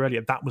difficulty getting through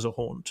earlier, that was a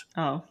haunt.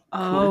 Oh,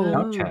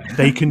 okay.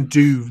 They can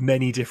do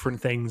many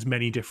different things,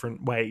 many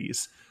different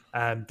ways.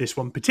 This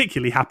one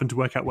particularly happened to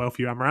work out well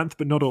for you, Amaranth,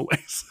 but not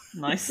always.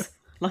 Nice,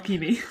 lucky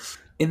me.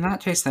 In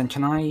that case, then,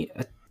 can I?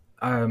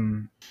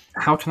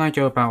 How can I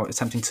go about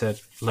attempting to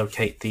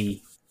locate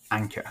the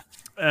anchor?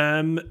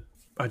 I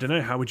don't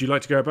know. How would you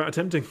like to go about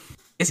attempting?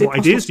 What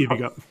ideas have you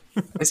got?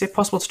 Is it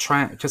possible to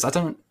try? Because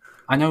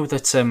I know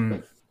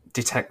that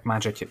detect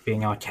magic, it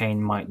being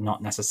arcane, might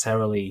not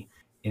necessarily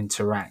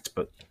interact,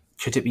 but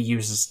could it be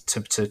used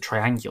to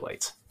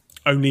triangulate?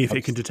 Only if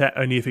it can detect.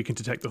 Only if it can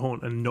detect the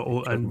haunt, and not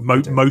all, and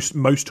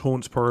most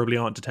haunts probably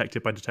aren't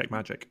detected by detect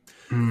magic.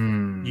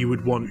 You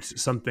would want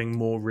something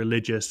more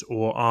religious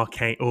or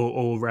arcane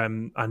or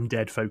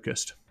undead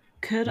focused.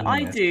 Could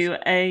I do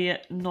a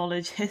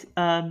knowledge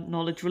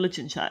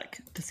religion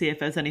check to see if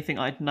there's anything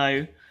I'd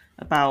know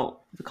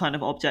about the kind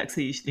of objects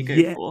I usually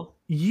go for?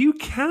 You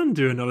can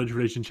do a knowledge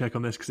religion check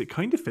on this because it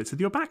kind of fits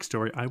with your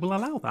backstory. I will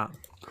allow that.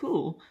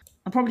 Cool.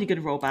 I'm probably going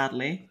to roll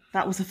badly.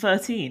 That was a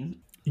 13.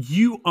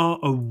 You are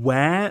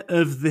aware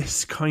of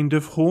this kind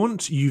of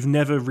haunt. You've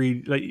never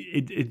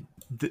really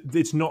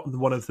it's not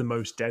one of the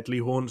most deadly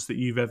haunts that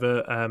you've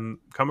ever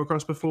come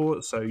across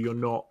before. So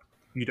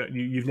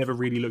you've never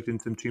really looked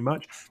into them too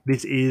much.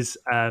 This is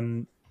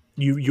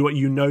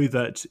you know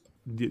that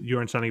your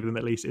understanding of them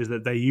at least is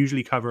that they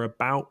usually cover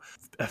about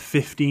a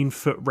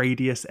 15-foot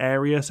radius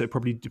area. So it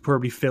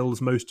probably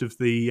fills most of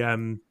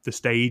the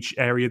stage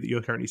area that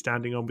you're currently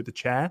standing on with the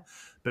chair,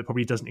 but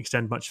probably doesn't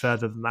extend much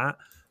further than that.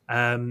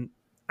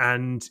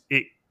 And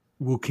it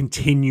will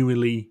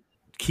continually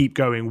keep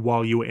going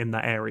while you are in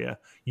that area.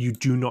 You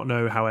do not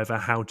know, however,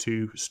 how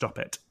to stop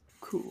it.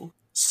 Cool.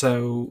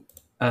 So,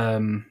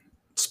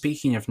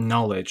 speaking of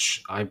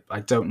knowledge, I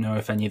don't know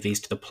if any of these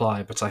could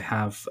apply, but I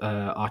have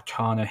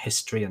Arcana,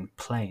 History, and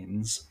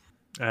Planes.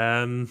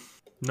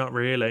 Not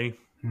really.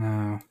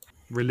 No.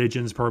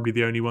 Religion's probably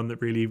the only one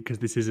that really, because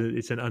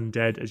it's an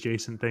undead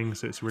adjacent thing,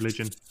 so it's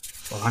religion.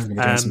 Well, I'm going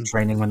to be doing some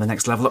training when the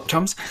next level up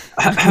comes.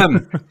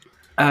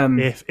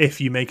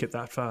 If you make it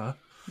that far.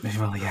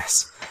 Well,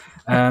 yes.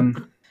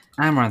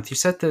 Amaranth, you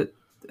said that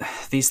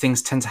these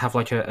things tend to have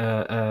like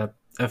a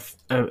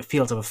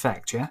field of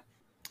effect, yeah?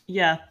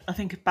 Yeah, I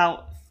think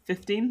about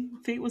 15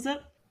 feet, was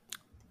it?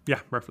 Yeah,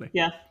 roughly.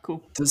 Yeah,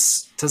 cool.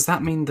 Does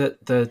that mean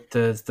that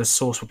the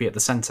source will be at the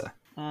centre?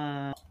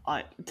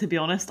 To be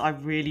honest, I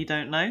really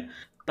don't know,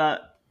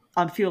 but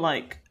I feel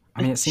like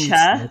it seems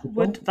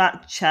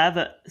that chair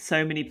that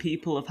so many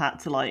people have had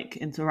to like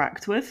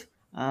interact with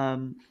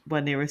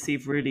when they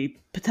receive really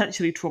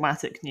potentially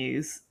traumatic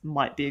news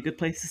might be a good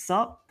place to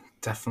start.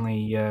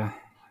 Definitely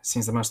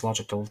seems the most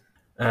logical.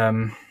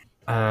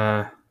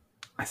 I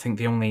think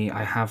the only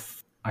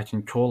I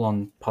can call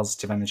on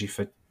positive energy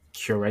for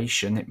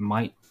curation. It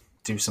might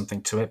do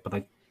something to it, but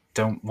I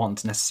don't want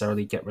to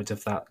necessarily get rid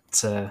of that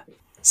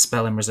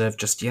spell in reserve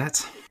just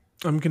yet.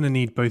 I'm going to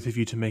need both of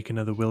you to make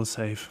another will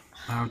save.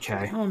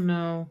 Okay. Oh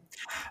no.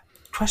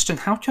 Question,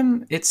 how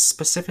come it's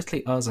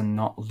specifically us and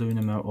not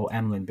Lunamo or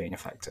Emlyn being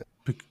affected?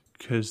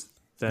 Because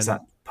Is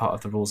that part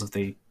of the rules of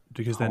the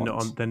because they're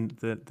not on. Then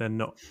they're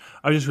not.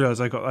 I just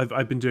realised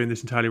I've been doing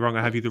this entirely wrong.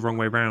 I have you the wrong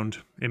way round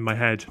in my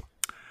head.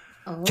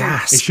 Oh.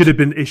 gas? It should have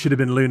been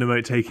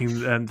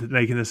Lunamote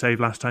making the save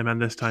last time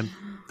and this time.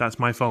 That's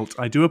my fault.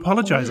 I do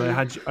apologise.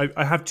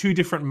 I have two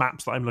different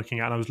maps that I'm looking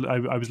at. And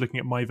I was looking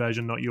at my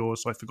version, not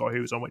yours, so I forgot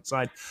who was on which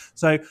side.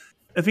 So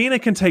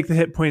Avina can take the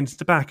hit points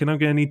to back, and I'm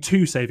going to need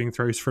 2 saving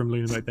throws from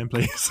Lunamote then,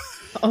 please.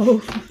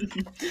 Oh,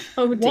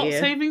 oh dear. What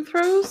saving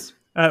throws?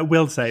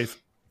 Will save.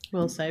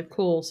 Will save.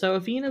 Cool. So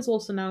Avina's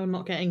also now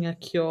not getting a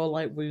cure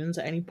light wounds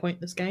at any point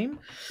this game.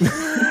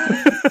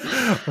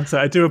 So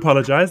I do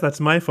apologise. That's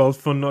my fault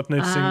for not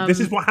noticing.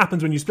 This is what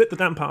happens when you split the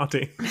damn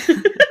party.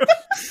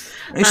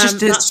 It's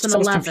that's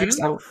an 11.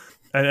 confused.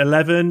 An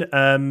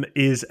 11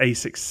 is a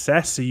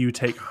success, so you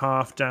take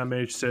half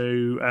damage,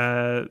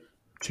 so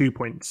 2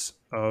 points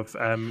of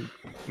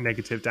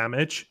negative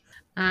damage.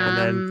 And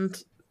then,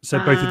 so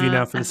both of you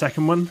now for the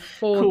second one.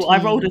 14. Cool.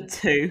 I rolled a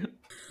 2.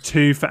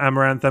 2 for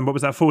Amaranth, and what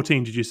was that?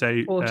 14? Did you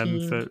say?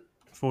 14. For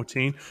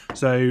 14.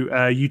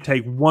 So you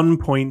take 1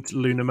 point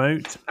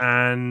Lunamote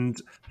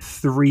and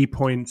 3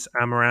 points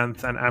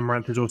Amaranth, and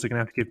Amaranth is also going to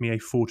have to give me a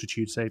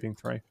Fortitude saving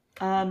throw.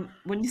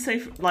 When you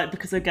say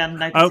because again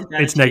negative.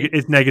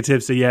 It's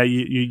negative. So yeah,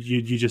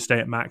 you just stay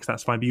at max.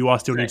 That's fine. But you are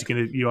still going to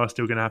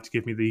have to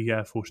give me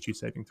the Fortitude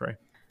saving throw.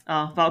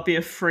 Oh, that would be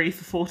a 3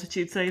 for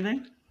Fortitude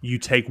saving. You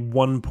take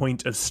 1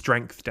 point of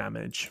strength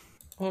damage.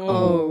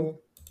 Oh.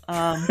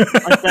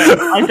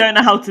 I don't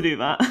know how to do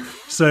that.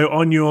 So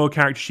on your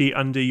character sheet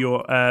under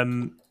your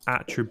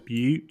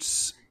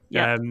attributes,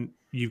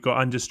 you've got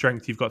under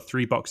strength, you've got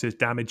 3 boxes: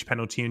 damage,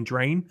 penalty, and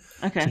drain.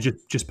 Okay. So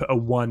just put a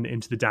 1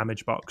 into the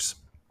damage box.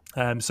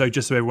 So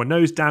just so everyone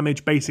knows,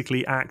 damage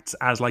basically acts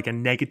as like a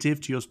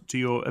negative to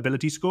your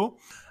ability score.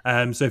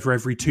 So for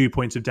every 2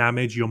 points of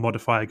damage, your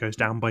modifier goes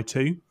down by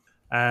 2.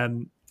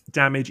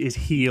 Damage is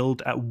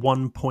healed at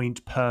 1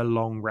 point per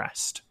long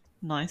rest.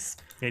 Nice.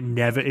 It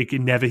never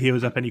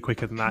heals up any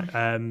quicker than that.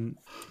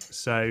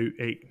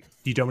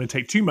 You don't want to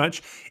take too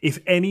much. If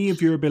any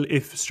of your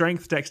if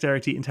strength,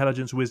 dexterity,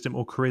 intelligence, wisdom,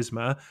 or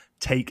charisma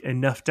take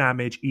enough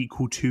damage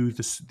equal to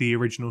the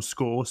original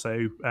score,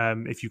 so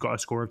if you've got a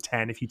score of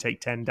 10, if you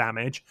take 10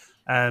 damage,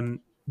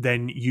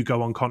 then you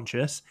go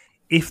unconscious.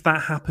 If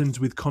that happens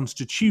with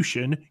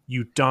Constitution,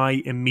 you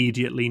die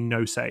immediately,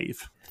 no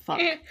save. Fuck.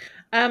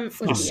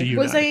 Just so you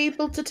Was know. I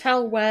able to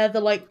tell where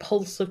the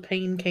pulse of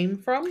pain came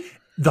from?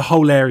 The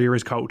whole area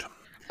is cold.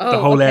 Oh, The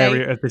whole okay.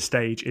 area of this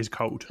stage is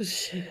cold.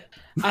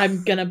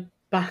 I'm gonna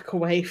back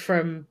away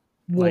from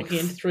walking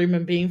into the room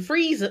and being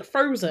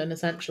frozen,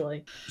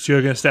 essentially. So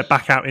you're going to step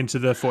back out into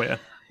the foyer.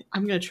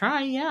 I'm gonna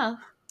try, yeah.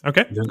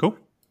 Okay, cool.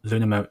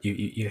 Lunamote,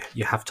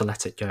 you have to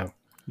let it go.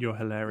 You're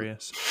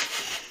hilarious.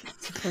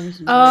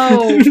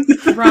 Oh,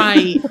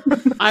 right.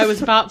 I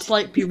was about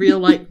to be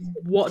real.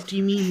 What do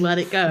you mean? Let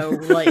it go?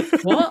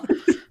 What?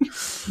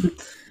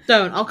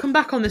 Don't. I'll come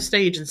back on this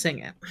stage and sing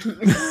it.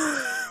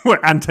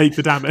 And take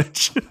the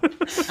damage.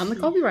 And the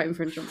copyright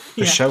infringement.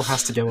 The show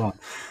has to go on.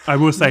 I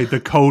will say the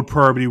cold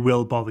probably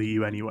will bother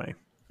you anyway.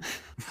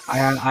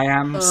 I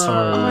am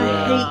sorry.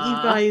 I hate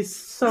you guys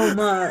so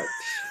much.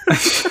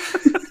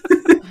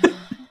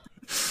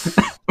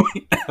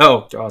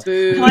 Oh god.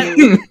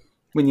 Boo.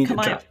 We need Can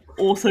to I drop.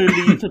 also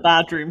leave the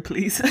bad room,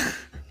 please?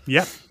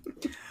 Yep.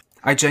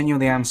 I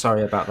genuinely am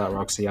sorry about that,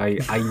 Roxy. I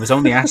was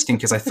only asking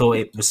because I thought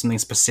it was something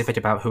specific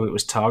about who it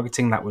was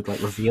targeting that would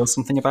reveal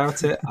something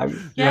about it.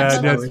 Yeah,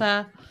 no, that's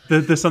fair.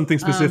 The something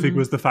specific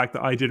was the fact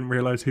that I didn't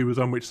realise who was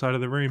on which side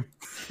of the room.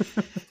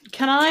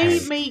 Can I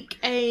make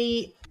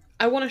a?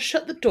 I want to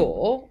shut the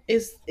door.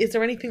 Is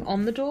there anything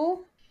on the door?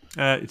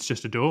 It's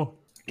just a door.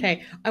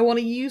 Okay, I want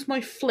to use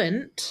my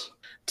flint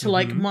to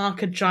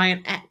mark a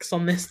giant X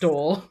on this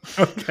door.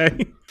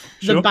 Okay.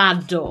 The Sure.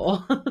 bad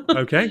door.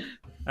 Okay.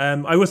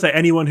 I will say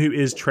anyone who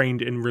is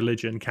trained in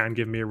religion can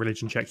give me a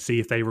religion check to see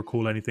if they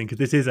recall anything, because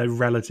this is a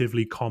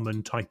relatively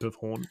common type of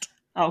haunt.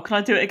 Oh, can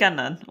I do it again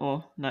then?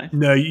 Or no?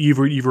 No, you've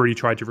already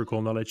tried to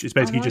recall knowledge. It's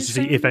basically Am just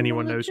I to see if saying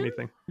anyone knows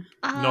religion?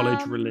 anything.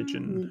 Knowledge,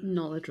 religion.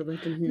 Knowledge,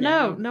 religion.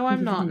 No,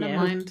 I'm not. No. Never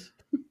mind.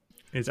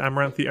 Is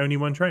Amaranth the only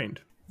one trained?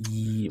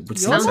 Would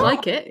Sounds so.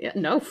 like it. Yeah,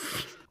 no.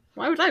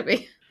 Why would I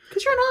be?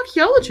 Because you're an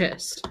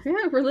archaeologist.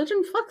 Yeah,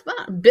 religion, fuck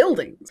that.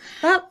 Buildings.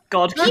 That,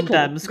 God People,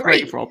 condemns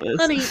great. grave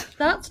robbers. honey,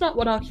 that's not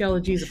what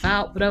archaeology is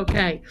about, but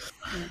okay.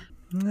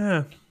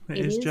 Yeah, it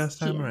is is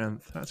just here.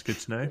 Amaranth. That's good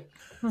to know.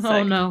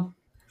 Oh no.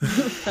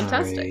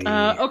 Fantastic.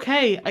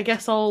 Okay, I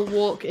guess I'll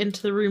walk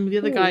into the room with the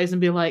other Ooh. guys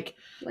and be like,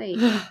 Wait,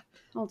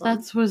 hold on.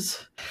 that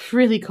was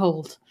really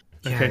cold.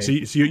 Okay, so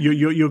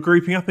you're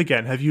grouping up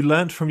again. Have you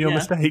learnt from your Yeah.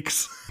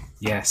 mistakes?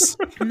 Yes.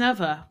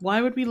 Never.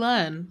 Why would we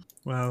learn?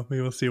 Well, we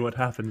will see what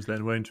happens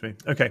then, won't we?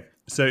 Okay,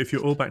 so if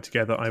you're all back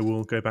together, I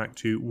will go back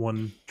to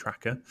one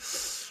tracker.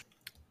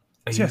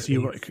 Yes,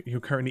 you're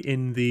currently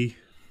in the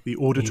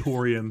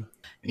auditorium.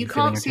 You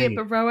can't see it,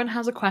 but Rowan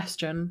has a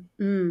question.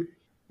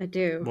 I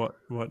do. What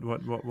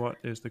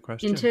is the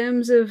question? In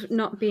terms of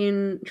not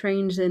being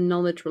trained in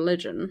knowledge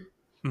religion,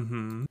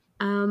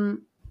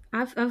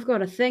 I've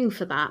got a thing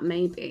for that.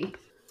 Maybe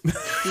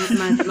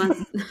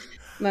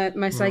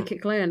my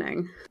psychic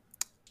learning.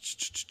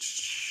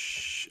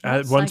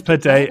 Once per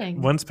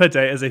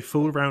day, as a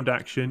full round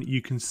action,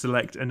 you can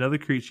select another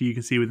creature you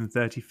can see within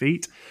 30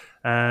 feet.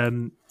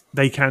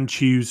 They can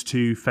choose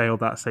to fail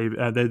that save.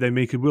 They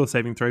make a will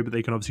saving throw, but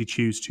they can obviously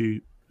choose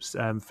to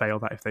fail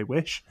that if they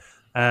wish.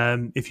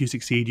 If you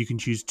succeed, you can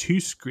choose 2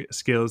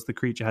 skills the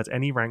creature has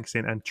any ranks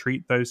in and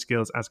treat those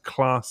skills as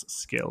class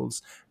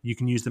skills. You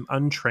can use them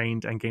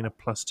untrained and gain a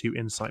 +2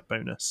 insight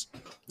bonus.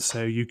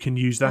 So you can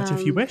use that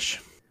if you wish.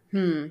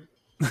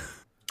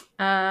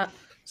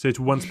 So it's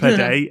once per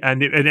day,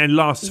 and it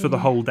lasts for the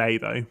whole day,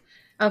 though.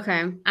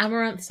 Okay.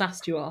 Amaranth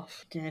sassed you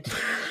off. Did.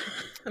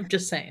 I'm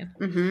just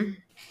saying.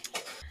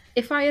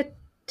 If I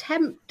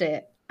attempt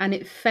it and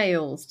it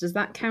fails, does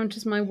that count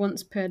as my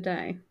once per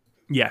day?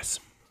 Yes.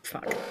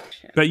 Fuck.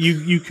 Shit. But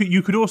you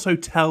could also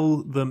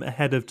tell them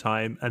ahead of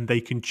time, and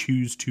they can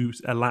choose to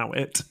allow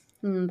it.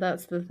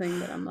 That's the thing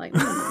that I'm like,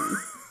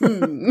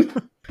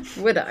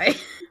 would I?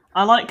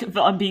 I like that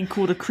I'm being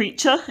called a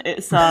creature.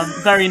 It's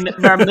very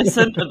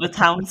reminiscent of the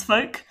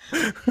townsfolk.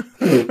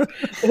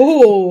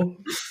 Oh,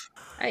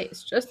 hey,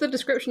 it's just the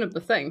description of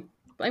the thing.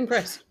 Blame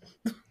Chris.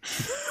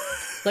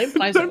 Blame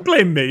Paizo. Don't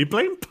blame me.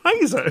 Blame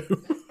Paizo.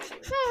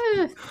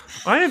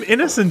 I am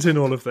innocent in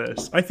all of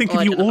this. I think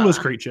of you all as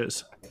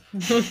creatures.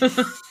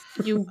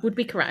 You would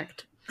be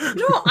correct. You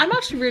know what? I'm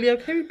actually really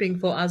okay with being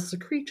thought as a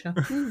creature.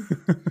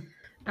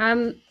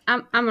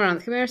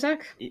 Amaranth, come here a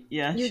sec.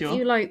 Yeah,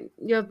 sure.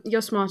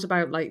 You're smart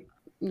about like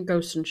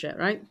ghosts and shit,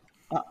 right?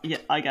 Yeah,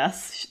 I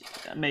guess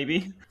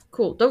maybe.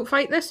 Cool. Don't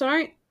fight this, all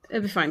right?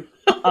 It'll be fine.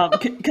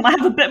 Can I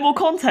have a bit more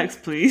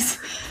context, please?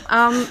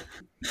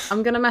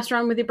 I'm gonna mess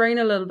around with your brain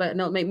a little bit, and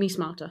it'll make me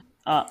smarter.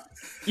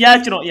 Yeah,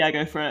 do you know what? Yeah,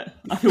 go for it.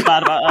 I feel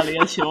bad about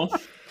earlier. Sure.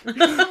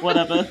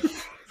 Whatever.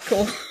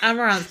 Cool.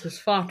 Amaranth is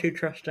far too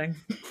trusting.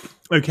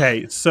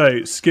 Okay,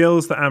 so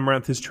skills that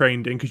Amaranth is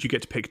trained in, because you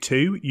get to pick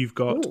 2. You've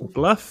got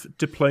Bluff,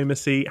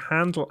 Diplomacy,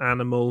 Handle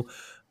Animal,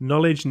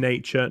 Knowledge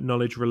Nature,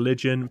 Knowledge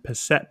Religion,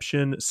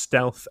 Perception,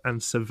 Stealth,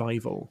 and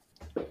Survival.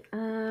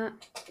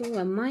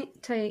 I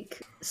might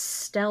take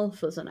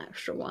Stealth as an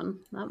extra one.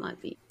 That might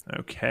be...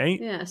 Okay.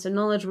 Yeah, so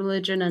Knowledge,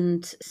 Religion,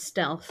 and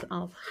Stealth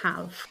I'll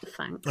have,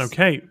 thanks.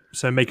 Okay,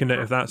 so make a note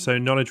of that. So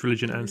Knowledge,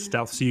 Religion, and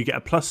Stealth. So you get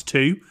a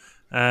 +2.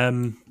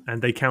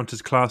 And they count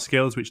as class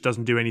skills, which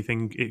doesn't do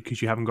anything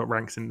because you haven't got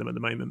ranks in them at the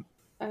moment.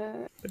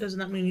 But doesn't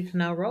that mean you can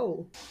now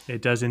roll?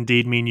 It does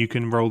indeed mean you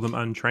can roll them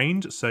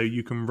untrained, so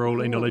you can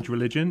roll a knowledge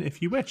religion if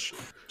you wish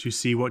to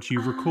see what you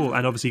recall,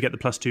 and obviously get the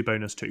 +2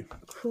 bonus too.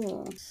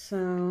 Cool.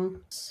 So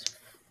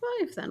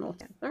 5 then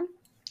altogether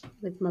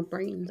with my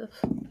brains.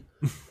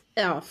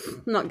 Oh,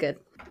 not good.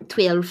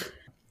 12.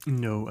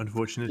 No,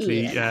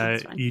 unfortunately, Yeah,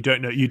 you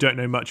don't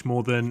know much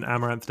more than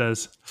Amaranth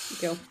does.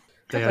 Go.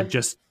 They are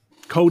just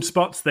cold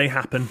spots. They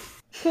happen.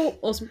 Cool.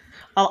 Awesome.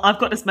 I've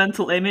got this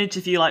mental image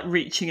of you like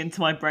reaching into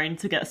my brain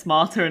to get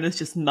smarter, and it's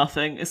just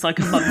nothing. It's like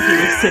a monkey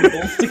with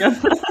symbols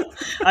together,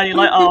 and you're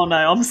like, "Oh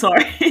no, I'm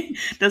sorry.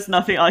 There's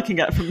nothing I can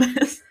get from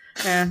this."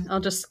 Yeah, I'll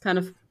just kind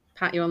of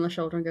pat you on the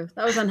shoulder and go,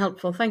 "That was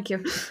unhelpful. Thank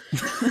you."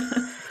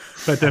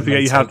 But don't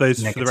forget, you have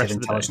those for the rest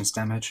of the day. Intelligence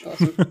damage.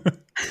 Awesome.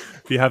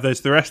 You have those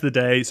for the rest of the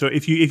day. So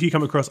if you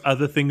come across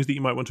other things that you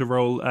might want to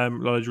roll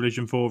knowledge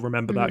religion for,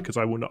 remember that, because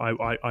I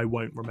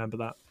won't remember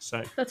that.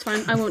 So That's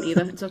fine. I won't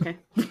either. It's okay.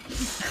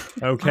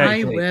 Okay.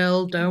 I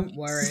will. Don't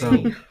worry.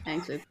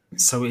 Thanks.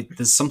 So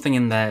there's something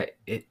in there.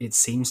 It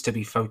seems to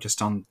be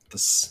focused on the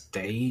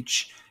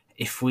stage.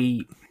 If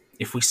we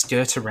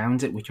skirt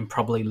around it, we can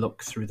probably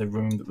look through the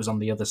room that was on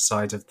the other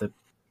side of the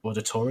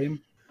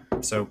auditorium.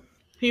 So.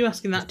 Who are you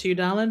asking that to,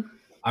 darling?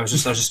 I was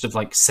just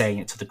like saying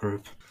it to the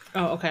group.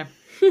 Oh, okay.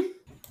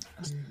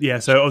 Yeah,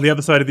 so on the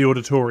other side of the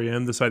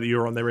auditorium, the side that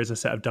you're on, there is a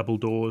set of double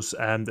doors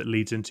that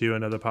leads into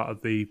another part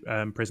of the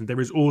prison. There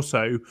is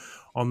also,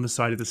 on the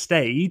side of the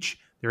stage,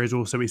 there is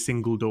also a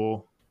single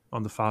door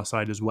on the far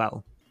side as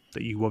well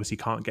that you obviously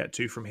can't get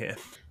to from here.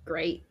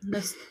 Great.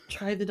 Let's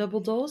try the double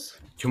doors.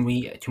 Can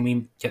we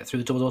get through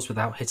the double doors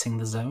without hitting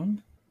the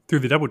zone? Through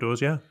the double doors,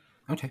 yeah.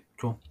 Okay,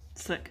 cool.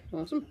 Sick.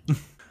 Awesome.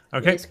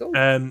 Okay. Let's go.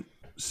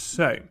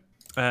 So,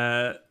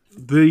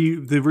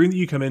 the room that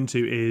you come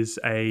into is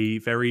a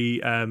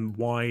very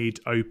wide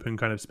open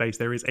kind of space.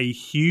 There is a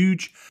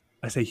huge,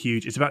 I say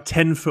huge, it's about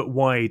 10-foot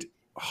wide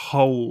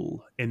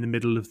hole in the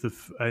middle of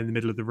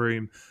the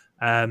room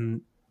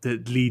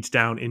that leads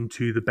down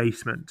into the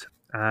basement.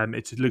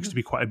 It looks to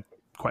be quite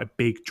a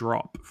big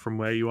drop from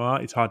where you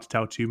are. It's hard to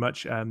tell too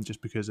much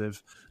just because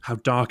of how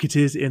dark it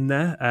is in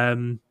there.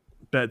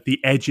 But the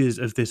edges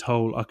of this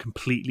hole are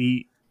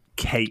completely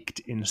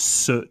caked in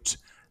soot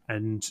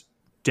and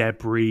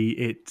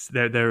debris.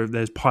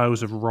 There's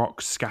piles of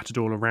rocks scattered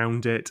all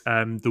around it.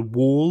 The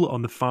wall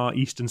on the far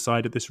eastern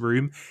side of this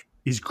room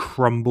is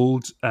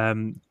crumbled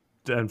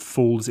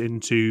falls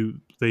into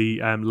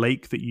the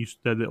lake the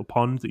little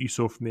pond that you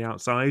saw from the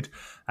outside,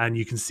 and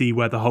you can see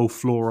where the whole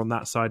floor on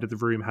that side of the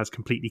room has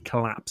completely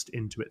collapsed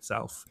into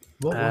itself.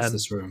 What was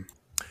this room?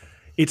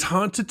 It's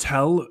hard to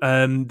tell.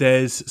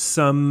 There's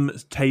some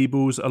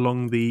tables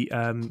along the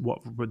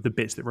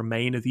bits that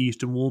remain of the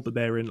eastern wall, but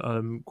they're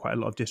in quite a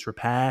lot of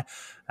disrepair.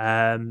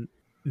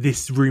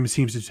 This room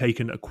seems to have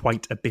taken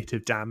quite a bit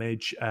of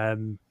damage,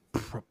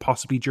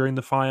 possibly during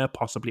the fire,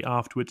 possibly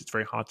afterwards. It's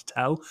very hard to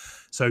tell.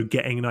 So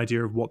getting an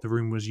idea of what the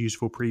room was used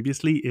for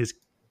previously is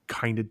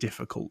kind of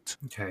difficult.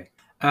 Okay.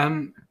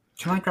 Can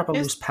I grab a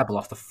loose pebble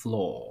off the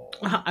floor?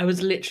 I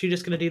was literally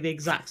just going to do the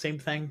exact same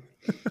thing.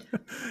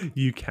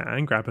 You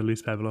can grab a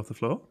loose pebble off the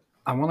floor.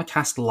 I want to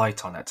cast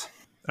light on it.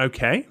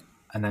 Okay.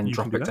 And then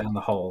drop it down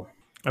the hole.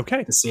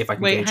 Okay. To see if I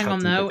can Wait, hang on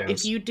though.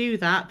 If you do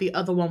that, the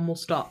other one will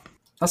stop.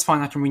 That's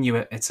fine, I can renew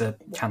it. It's a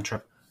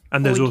cantrip.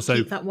 And there's also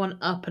keep that one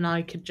up, and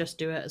I could just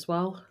do it as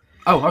well.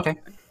 Oh, okay.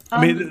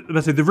 I mean,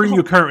 let's say the room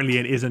you're currently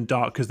in isn't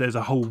dark because there's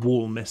a whole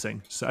wall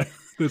missing, so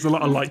there's a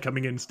lot of light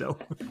coming in still.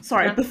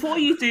 Sorry, before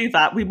you do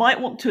that, we might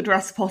want to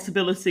address the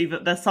possibility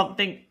that there's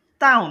something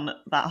down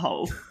that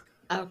hole.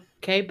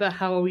 Okay, but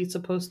how are we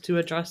supposed to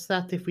address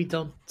that if we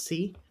don't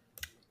see?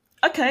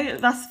 Okay,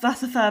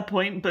 that's a fair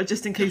point, but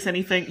just in case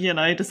anything,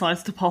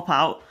 decides to pop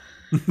out.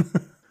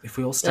 If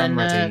we all stand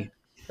ready.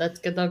 Let's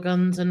get our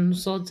guns and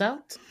swords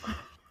out.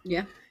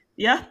 Yeah.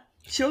 Yeah,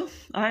 sure.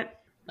 All right.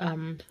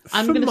 I'm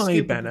for gonna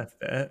my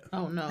benefit.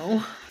 Oh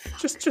no.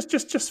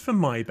 Just for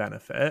my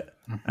benefit.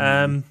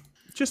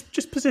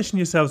 Just position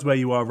yourselves where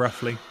you are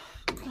roughly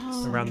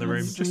around the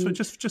room.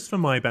 Just for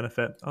my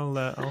benefit. I'll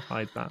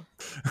hide that.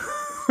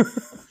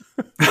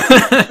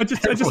 I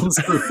just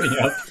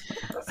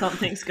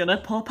Something's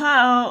gonna pop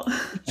out. I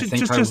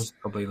think I was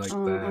probably like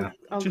there.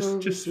 I'll go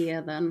over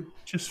here then.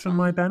 Just for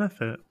my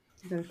benefit.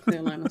 Got a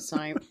clear line of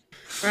sight.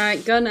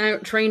 Right, gun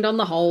out, trained on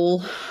the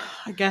hole.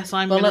 I guess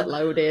I'm bullet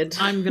loaded.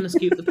 I'm gonna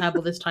scoop the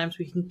pebble this time so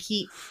we can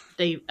keep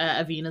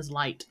Avina's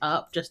light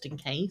up just in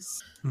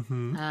case.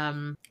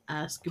 Scoop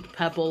the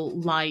pebble,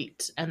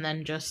 light, and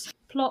then just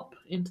plop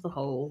into the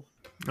hole.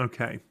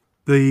 Okay.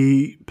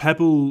 The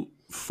pebble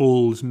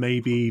falls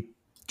maybe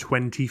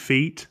 20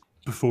 feet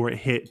before it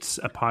hits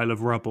a pile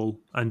of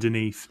rubble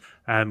underneath.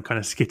 Kind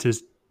of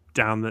skitters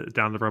down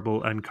the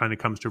rubble and kind of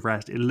comes to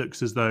rest. It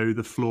looks as though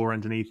the floor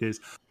underneath is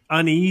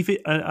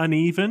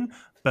uneven,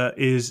 but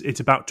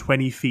it's about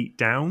 20 feet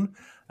down.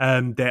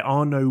 There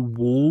are no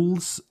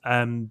walls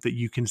that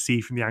you can see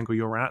from the angle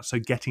you're at, so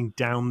getting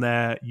down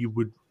there you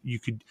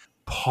could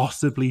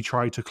possibly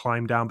try to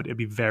climb down, but it'd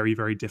be very,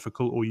 very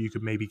difficult, or you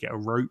could maybe get a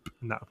rope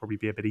and that would probably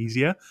be a bit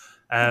easier.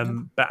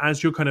 But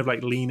as you're kind of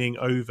like leaning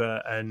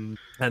over and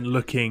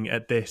looking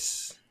at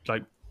this,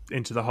 like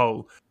into the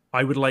hole,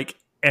 I would like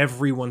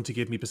everyone to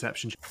give me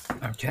perception.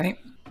 Okay.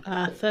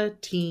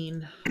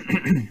 13.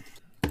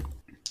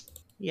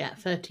 Yeah,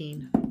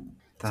 13.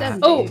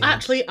 Oh,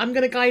 actually, I'm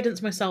going to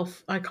guidance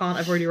myself. I can't.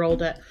 I've already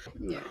rolled it.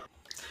 Yeah.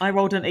 I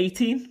rolled an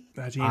 18.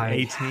 18.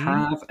 I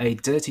have a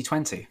dirty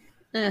 20.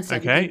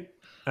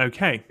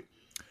 Okay.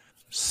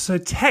 So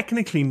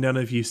technically none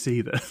of you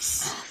see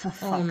this.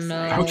 Oh,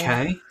 no.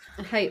 Okay.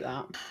 I hate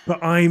that.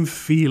 But I'm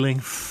feeling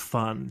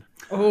fun.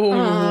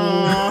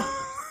 Oh.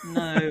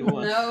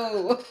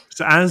 No.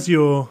 So as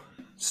you're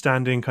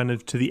standing kind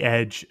of to the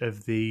edge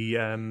of the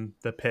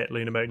pit,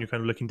 Lunamote, and you're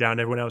kind of looking down,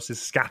 everyone else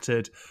is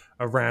scattered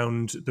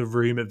around the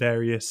room at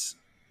various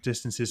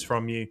distances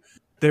from you.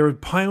 There are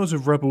piles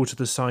of rubble to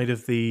the side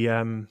of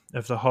the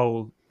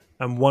hole,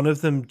 and one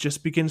of them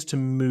just begins to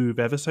move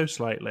ever so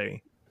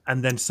slightly,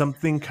 and then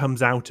something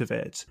comes out of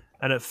it.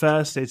 And at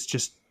first it's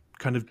just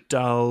kind of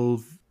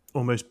dull,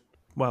 almost,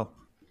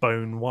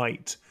 bone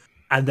white.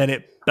 And then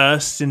it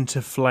bursts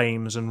into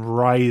flames and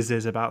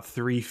rises about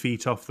 3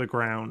 feet off the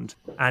ground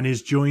and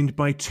is joined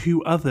by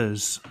two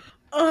others.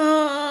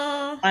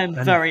 I'm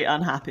very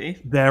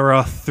unhappy. There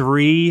are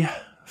 3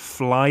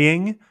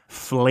 flying,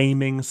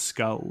 flaming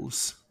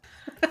skulls.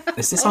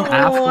 Is this on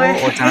our floor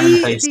or down in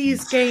the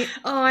basement?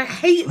 I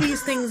hate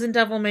these things in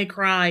Devil May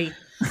Cry.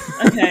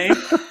 Okay.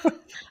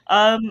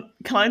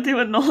 Can I do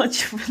a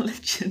knowledge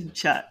religion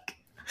check?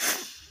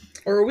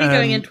 Or are we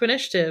going into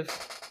initiative?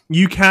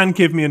 You can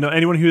give me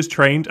anyone who is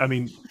trained,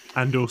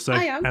 and also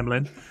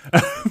Emlyn,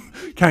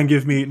 can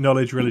give me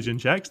knowledge religion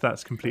checks.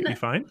 That's completely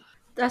fine.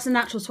 That's a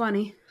natural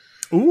 20.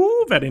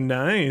 Ooh, very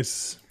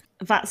nice.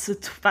 That's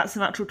a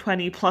natural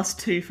 20 plus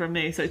 2 from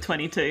me, so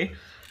 22.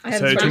 I have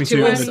So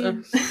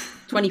 22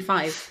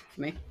 25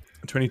 for me.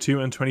 22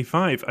 and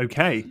 25.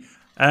 Okay.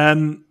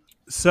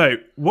 So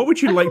what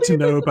would you like to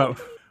know about?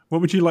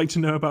 What would you like to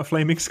know about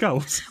flaming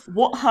skulls?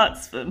 What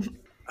hurts them?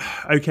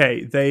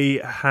 Okay, they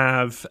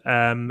have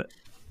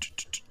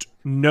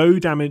no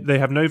damage. They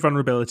have no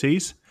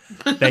vulnerabilities.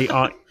 They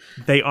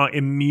are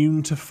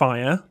immune to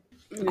fire.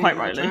 Quite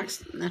rightly.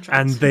 That tracks.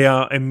 And they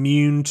are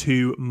immune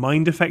to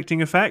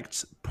mind-affecting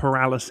effects,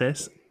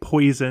 paralysis,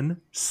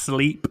 poison,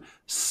 sleep,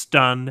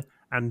 stun,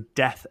 and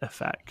death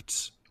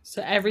effects.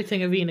 So everything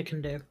Avina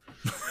can do.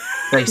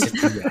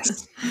 Basically,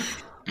 yes.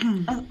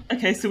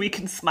 Okay, so we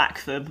can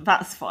smack them.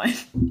 That's fine.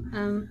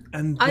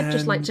 And I'd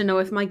just like to know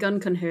if my gun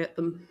can hurt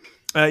them.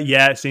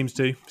 Yeah, it seems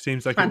to.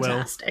 Seems like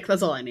Fantastic.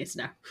 That's all I need to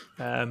know.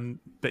 it will.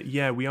 But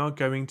yeah, we are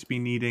going to be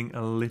needing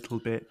a little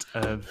bit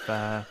of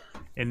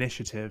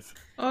initiative.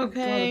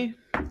 Okay.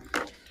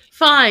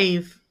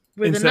 5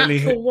 with a Instantly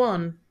natural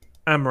 1.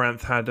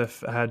 Amaranth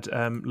had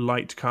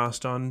light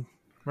cast on,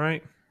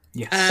 right?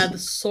 Yes. The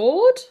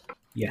sword?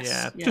 Yes.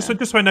 Yeah. Just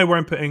so I know where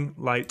I'm putting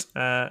light,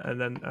 and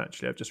then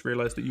actually I've just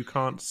realised that you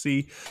can't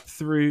see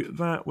through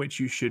that, which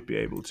you should be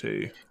able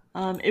to.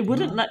 It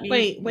wouldn't let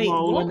me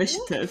roll what?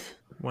 initiative.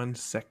 1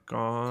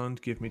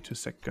 second. Give me 2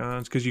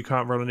 seconds because you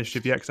can't roll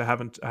initiative yet because I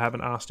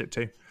haven't asked it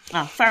to.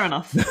 Ah, fair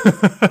enough.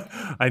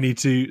 I need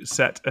to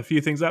set a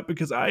few things up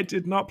because I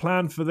did not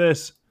plan for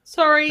this.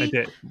 Sorry. I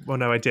did. Well,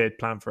 no, I did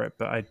plan for it,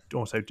 but I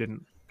also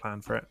didn't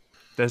plan for it.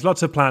 There's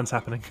lots of plans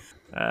happening.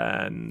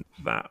 And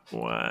that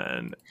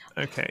one.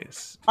 Okay.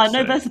 I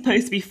know they're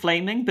supposed to be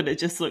flaming, but it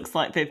just looks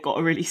like they've got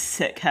a really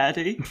sick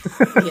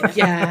hairdo.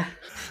 Yeah.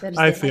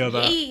 I feel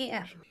that.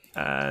 Yeah.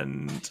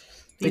 And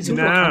They do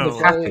look kind of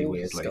happy, Gold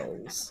weirdly.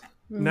 skulls.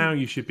 now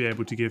you should be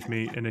able to give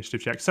me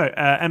initiative check. So,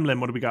 Emlyn,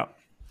 what do we got?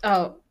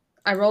 Oh,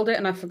 I rolled it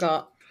and I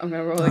forgot. I'm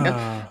going to roll it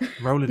again.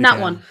 Roll it That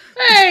again. one.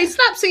 Hey,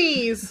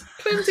 snapsies!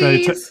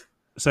 Twinsies!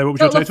 So what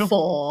was your Total total? of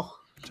 4.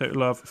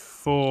 Total of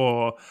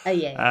 4. Oh,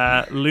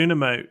 yeah.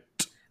 Lunamote.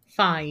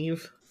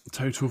 5.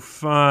 Total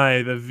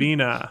 5.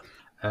 Avina.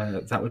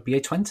 That would be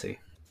a 20.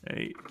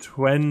 A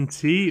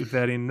 20.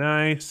 Very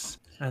nice.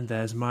 And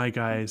there's my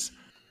guys.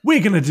 We're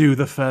going to do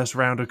the first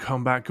round of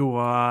combat. Go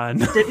on.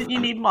 Didn't you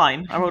need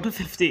mine? I rolled a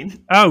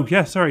 15. Oh,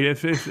 yeah, sorry.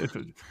 If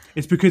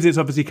it's because it's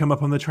obviously come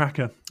up on the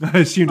tracker. I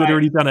assumed I'd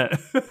already done it.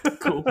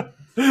 Cool.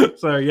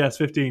 So, yes,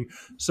 15.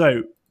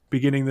 So,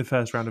 beginning the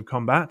first round of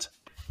combat.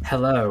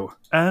 Hello.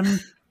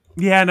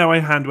 Yeah, no, I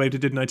hand waved it,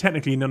 didn't I?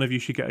 Technically, none of you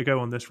should get a go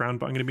on this round,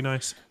 but I'm going to be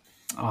nice.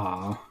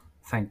 Aw,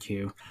 thank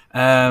you.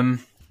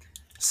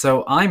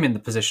 So I'm in the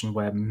position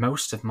where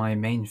most of my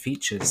main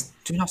features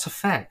do not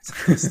affect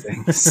these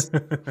things.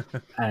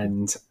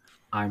 And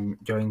I'm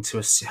going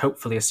to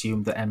hopefully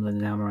assume that Emlyn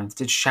and Amaranth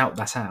did shout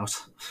that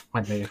out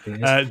when they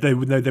appeared. They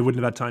wouldn't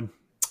have had time.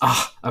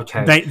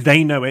 Okay.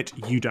 They know it,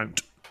 you don't.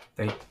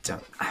 They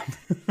don't.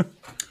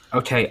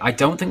 Okay, I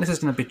don't think this is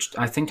going to be...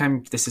 I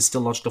think this is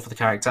still logical for the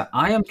character.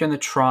 I am going to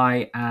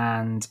try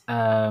and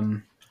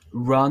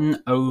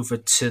run over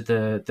to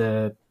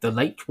the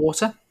lake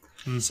water.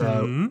 Mm-hmm.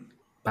 So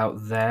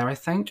about there, I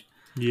think.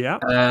 Yeah.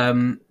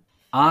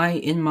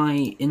 In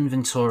my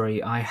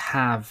inventory, I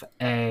have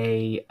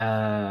a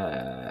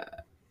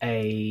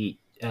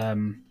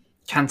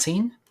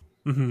canteen.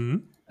 Mm-hmm.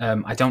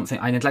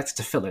 I neglected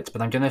to fill it,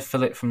 but I'm going to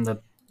fill it from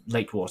the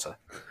lake water.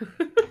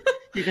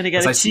 You're going to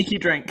get a cheeky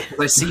drink.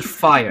 I see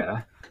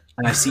fire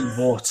and I see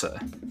water.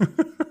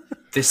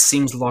 This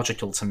seems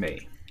logical to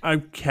me.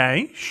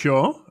 Okay,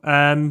 sure.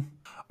 I'm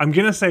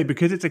going to say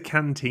because it's a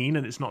canteen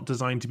and it's not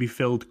designed to be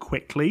filled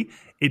quickly,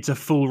 it's a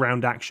full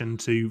round action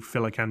to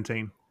fill a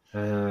canteen.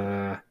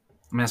 I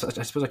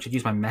suppose I could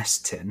use my mess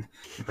tin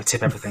if I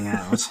tip everything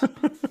out.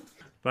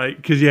 Right,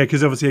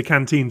 because obviously a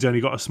canteen's only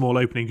got a small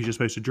opening because you're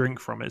supposed to drink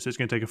from it, so it's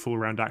going to take a full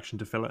round action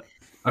to fill it.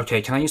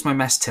 Okay, can I use my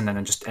mess tin then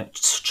and just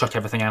chuck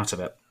everything out of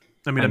it?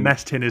 I mean, a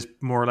mess tin is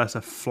more or less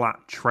a flat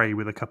tray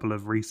with a couple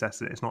of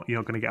recesses. It's not. You're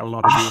not going to get a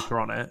lot of water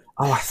on it.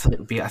 Oh, I thought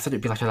it'd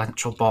be like a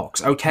actual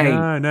box. Okay.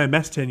 No,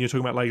 mess tin. You're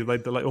talking about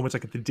like almost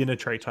like the dinner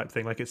tray type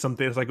thing. Like it's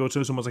something. It's like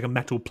also almost like a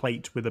metal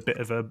plate with a bit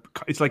of a.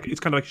 It's kind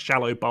of like a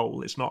shallow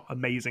bowl. It's not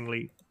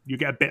amazingly. You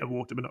get a bit of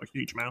water, but not a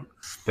huge amount.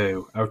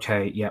 Boo.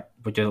 Okay. Yep.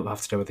 We'll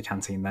have to go with the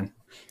canteen then.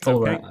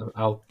 Okay.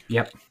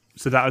 Yep.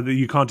 So that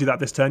you can't do that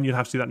this turn. You'll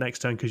have to do that next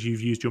turn because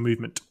you've used your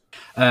movement.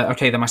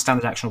 Okay. Then my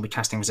standard action will be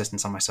casting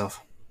resistance on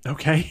myself.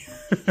 Okay.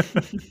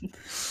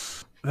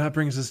 That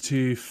brings us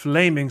to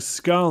Flaming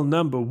Skull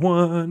number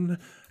 1.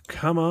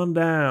 Come on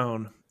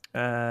down.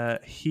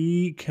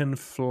 He can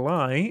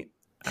fly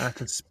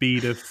at a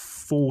speed of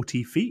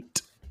 40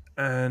 feet.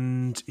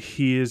 And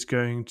he is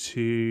going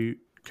to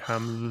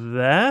come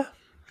there.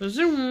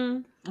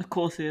 Zoom. Of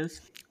course he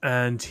is.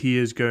 And he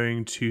is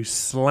going to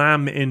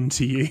slam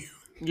into you.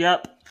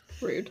 Yep.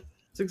 Rude.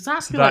 It's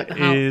exactly So like that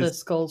how is- the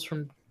skulls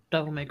from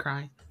Devil May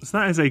Cry. So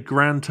that is a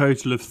grand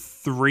total of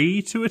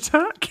 3 to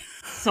attack.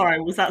 Sorry,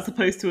 was that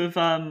supposed to have...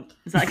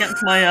 is that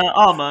against my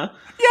armour?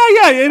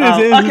 Yeah, it is.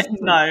 It is. Okay,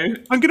 no.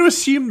 I'm going to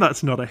assume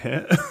that's not a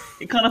hit.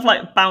 It kind of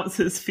like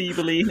bounces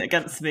feebly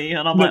against me,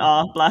 and I'm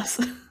like, bless.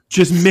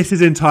 Just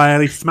misses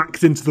entirely,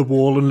 smacks into the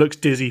wall, and looks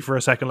dizzy for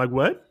a second, like,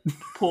 what?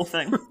 Poor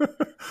thing.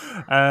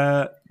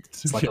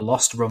 It's like a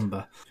lost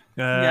rumba.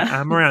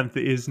 Amaranth,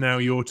 it is now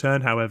your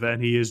turn, however,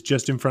 and he is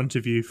just in front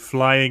of you,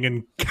 flying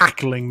and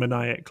cackling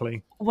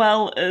maniacally.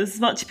 Well, as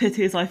much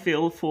pity as I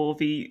feel for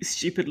the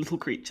stupid little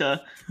creature,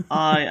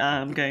 I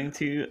am going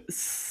to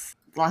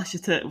slash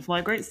at it with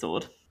my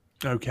greatsword.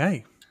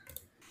 Okay.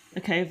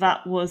 Okay,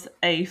 that was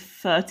a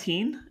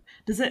 13.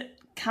 Does it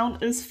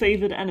count as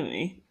favoured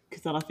enemy?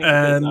 Because then I think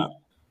it goes up.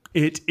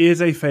 It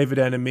is a favoured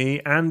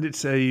enemy, and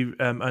it's a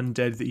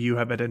undead that you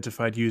have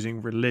identified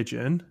using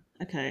religion.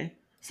 Okay.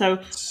 So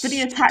for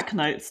the attack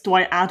notes, do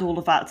I add all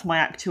of that to my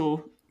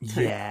actual?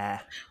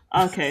 Yeah.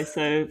 Okay,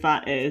 so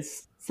that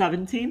is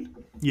 17.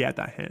 Yeah,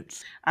 that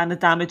hits. And the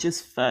damage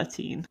is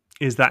 13.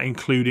 Is that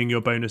including your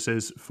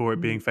bonuses for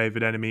it being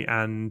favoured enemy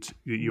and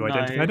you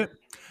identified it?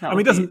 I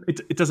mean,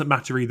 it doesn't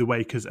matter either way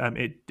because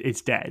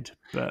it's dead.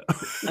 But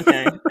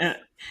okay,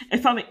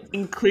 if I'm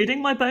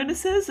including my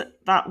bonuses,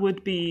 that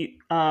would be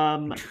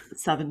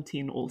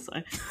 17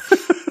 also.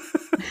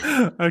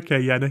 Okay,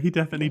 yeah, no, he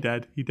definitely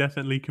dead. He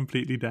definitely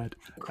completely dead.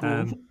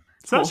 Cool.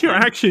 So that's your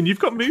action. You've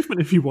got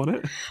movement if you want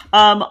it.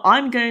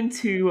 I'm going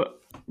to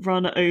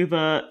run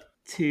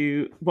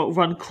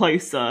run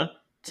closer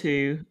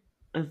to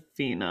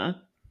Avina.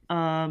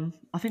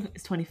 I think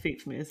it's 20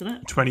 feet for me, isn't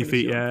it? 20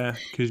 feet, yeah,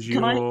 because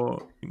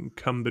you're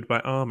encumbered by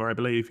armor, I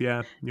believe.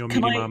 Yeah, your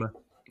medium armor.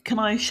 Can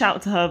I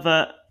shout to her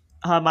that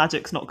her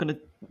magic's not going to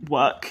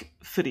work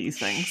for these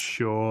things?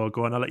 Sure,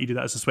 go on. I'll let you do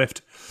that as a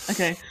swift.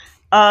 Okay.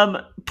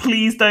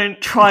 Please don't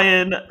try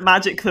and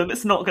magic them.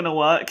 It's not going to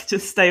work.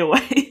 Just stay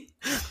away.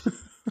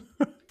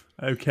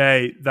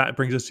 Okay, that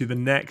brings us to the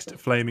next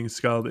flaming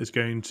skull that is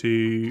going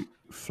to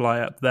fly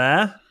up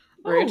there.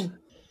 Rude.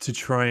 To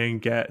try and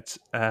get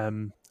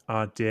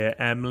our dear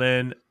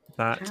Emlyn.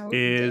 That How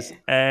is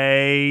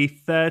dare. a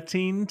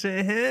 13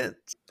 to hit.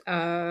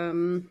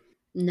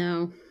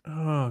 No.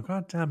 Oh,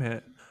 god damn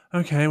it.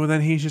 Okay, well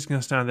then he's just going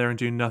to stand there and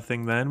do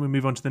nothing then. We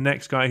move on to the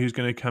next guy who's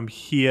going to come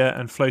here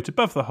and float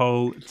above the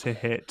hole to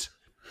hit.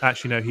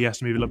 Actually, no, he has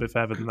to move a little bit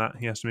further than that.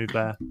 He has to move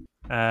there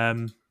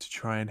to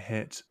try and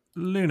hit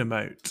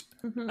Lunamote.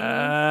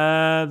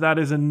 That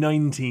is a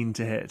 19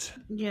 to hit.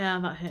 Yeah,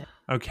 that hit.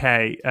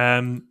 Okay.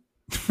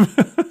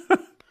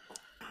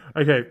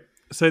 Okay,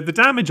 so the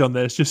damage on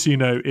this, just so you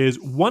know, is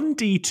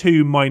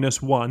 1d2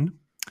 minus 1.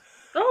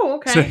 Oh,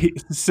 okay.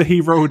 So he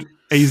rolled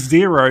a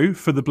 0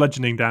 for the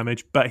bludgeoning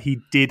damage, but he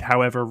did,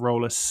 however,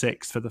 roll a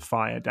 6 for the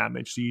fire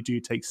damage. So you do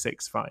take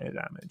 6 fire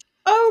damage.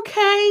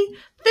 Okay,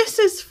 this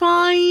is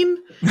fine.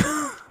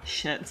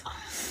 Shit.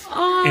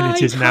 I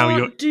it is can't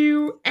now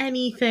do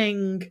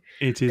anything.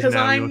 It is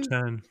now your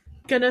turn.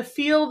 Gonna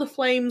feel the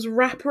flames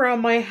wrap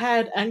around my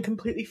head and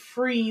completely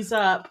freeze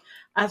up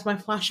as my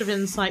flash of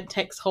insight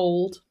takes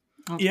hold.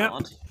 Oh, Yep.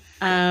 God.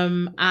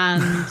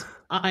 And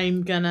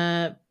I'm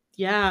gonna.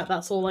 Yeah,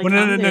 that's all I can do.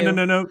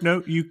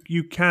 No.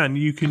 You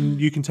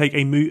can take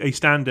a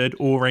standard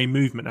or a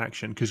movement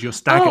action because you're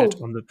staggered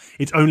on the.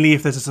 It's only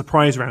if there's a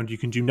surprise round you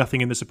can do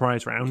nothing in the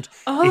surprise round.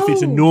 If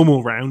it's a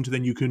normal round,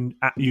 then you can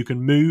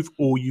move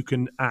or you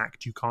can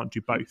act. You can't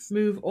do both.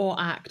 Move or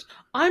act.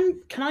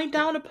 Can I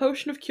down a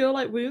potion of cure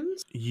light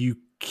wounds? You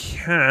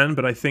can,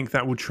 but I think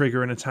that will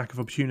trigger an attack of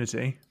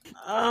opportunity.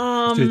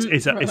 So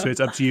it's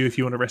up to you if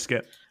you want to risk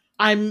it.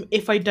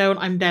 If I don't,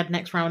 I'm dead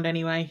next round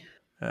anyway.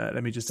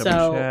 Let me just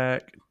double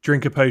check.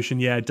 Drink a potion,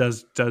 yeah, it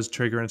does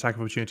trigger an attack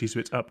of opportunity,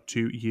 so it's up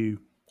to you.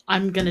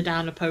 I'm gonna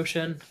down a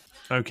potion.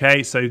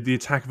 Okay, so the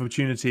attack of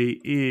opportunity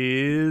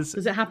is...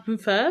 Does it happen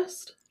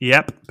first?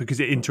 Yep,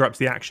 because it interrupts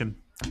the action.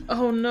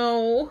 Oh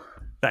no.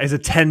 That is a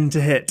 10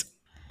 to hit.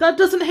 That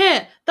doesn't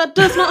hit. That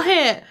does not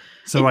hit.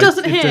 So it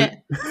doesn't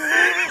hit.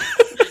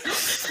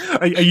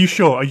 Are you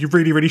sure? Are you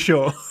really, really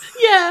sure?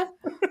 Yeah.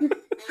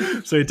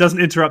 So it doesn't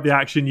interrupt the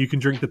action. You can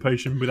drink the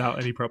potion without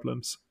any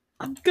problems.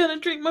 I'm gonna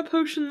drink my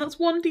potion. That's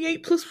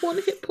 1d8 plus 1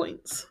 hit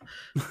points.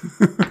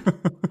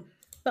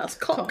 That's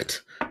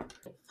cocked.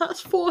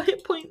 That's 4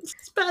 hit points.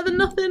 It's better than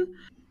nothing.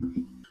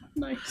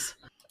 Nice.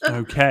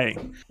 Okay.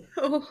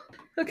 Oh,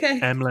 okay.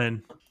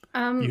 Emlyn,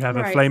 you have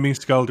a flaming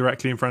skull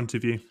directly in front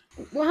of you.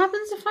 What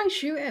happens if I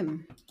shoot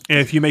him?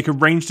 If you make a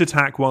ranged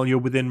attack while you're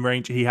within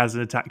range, he gets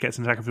an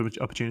attack of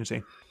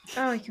opportunity.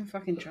 Oh, I can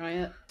fucking try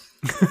it.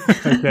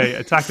 Okay,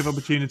 attack of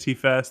opportunity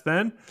first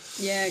then.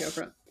 Yeah, go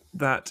for it.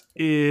 That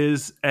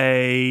is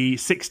a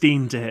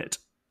 16 to hit.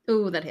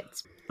 Ooh, that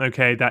hits.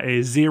 Okay, that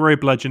is 0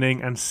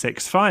 bludgeoning and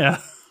 6 fire.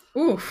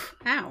 Oof.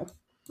 Ow.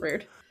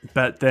 Rude.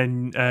 But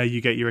then you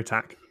get your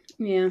attack.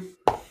 Yeah.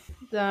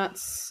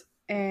 That's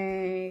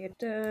a...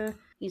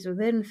 he's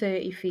within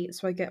 30 feet,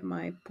 so I get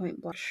my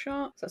point blank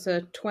shot. So that's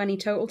a 20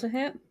 total to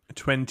hit.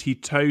 20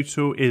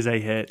 total is a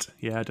hit.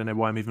 Yeah, I don't know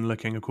why I'm even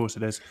looking. Of course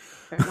it is.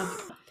 Fair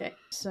enough. Okay,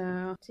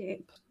 so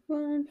 8 plus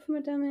 1 for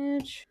my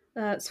damage.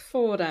 That's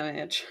 4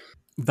 damage.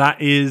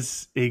 That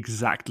is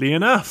exactly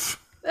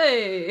enough.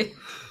 Hey!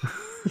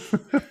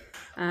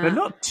 They're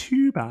not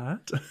too bad.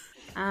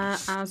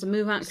 As a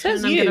move action,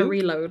 Says I'm you. going to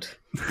reload.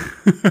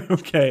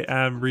 Okay,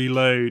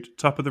 reload.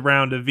 Top of the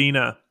round,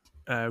 Avina.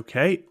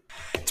 Okay.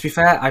 To be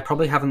fair, I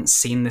probably haven't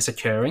seen this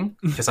occurring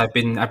because I've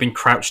been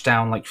crouched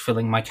down, like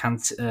filling my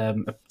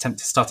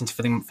starting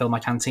to fill my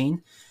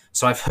canteen.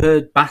 So I've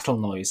heard battle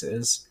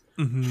noises.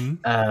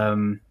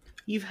 Mm-hmm.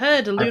 You've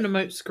heard a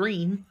Lunamote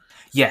scream.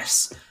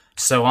 Yes.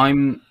 So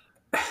I'm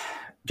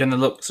gonna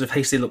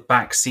hastily look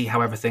back, see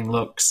how everything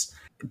looks.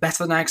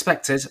 Better than I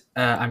expected.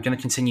 I'm gonna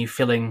continue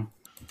filling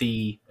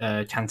the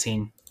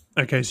canteen.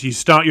 Okay, so you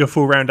start your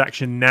full round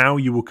action now.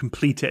 You will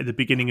complete it at the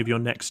beginning of your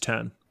next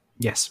turn.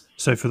 Yes.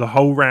 So for the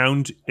whole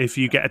round, if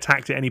you get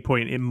attacked at any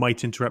point, it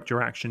might interrupt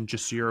your action,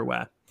 just so you're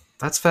aware.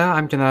 That's fair.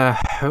 I'm gonna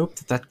hope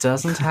that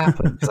doesn't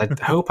happen, because I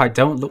hope I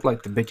don't look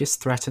like the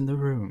biggest threat in the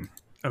room.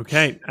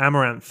 Okay,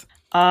 Amaranth.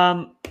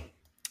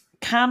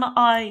 Can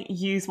I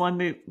use my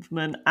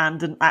movement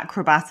and an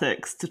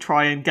acrobatics to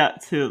try and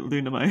get to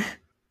Lunamo?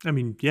 I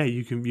mean, yeah,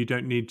 you can. You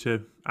don't need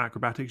to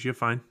acrobatics. You're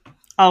fine.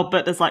 Oh,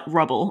 but there's like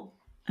rubble.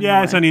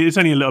 Yeah, it's only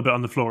a little bit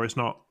on the floor. It's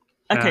not.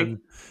 Okay.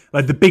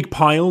 Like the big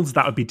piles,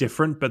 that would be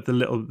different, but the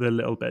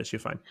little bits, you're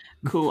fine.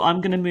 Cool.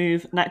 I'm gonna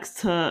move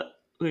next to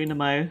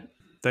Lunamo.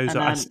 Those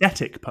are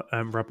aesthetic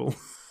rubble.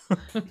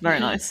 Very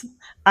nice.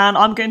 And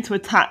I'm going to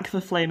attack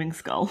the flaming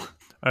skull.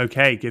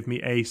 Okay, give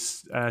me a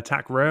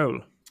attack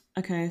roll.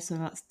 Okay, so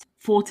that's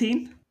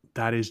 14.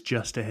 That is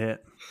just a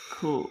hit.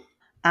 Cool.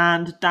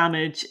 And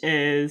damage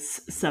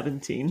is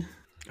 17.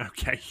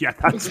 Okay, yeah,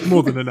 that's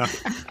more than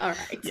enough. All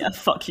right. Yeah,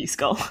 fuck you,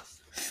 skull.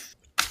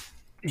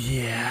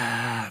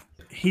 Yeah,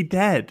 he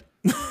dead.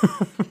 Da,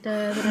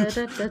 da,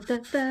 da, da, da,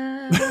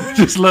 da.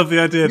 Just love the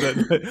idea that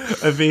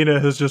Avina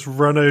has just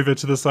run over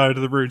to the side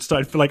of the room,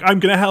 started like, I'm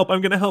going to help,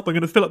 I'm going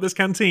to fill up this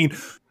canteen.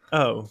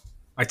 Oh.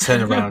 I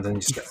turn around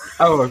and just go,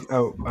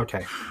 oh,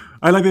 okay.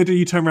 I like the idea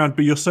you turn around,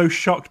 but you're so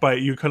shocked by it,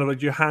 you kind of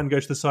like your hand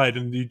goes to the side,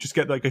 and you just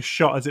get like a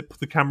shot as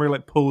the camera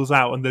like pulls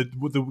out, and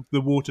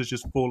the water's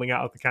just falling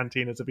out of the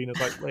canteen. As Avina's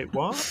like, "Wait,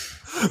 what?"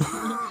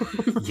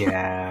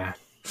 Yeah.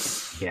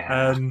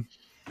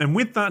 And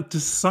with that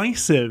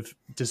decisive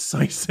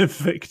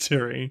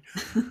victory,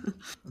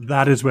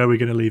 that is where we're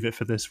going to leave it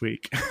for this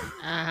week.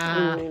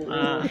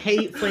 I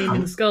hate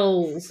flaming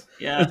skulls.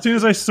 Yeah. As soon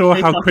as I saw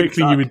They how fucking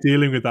quickly suck. you were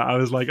dealing with that, I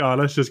was like, "Oh,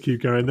 let's just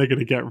keep going. They're going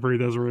to get through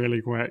this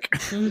really quick."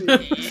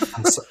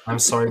 I'm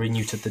sorry we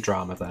muted the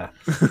drama there.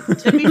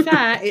 To be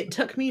fair, it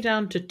took me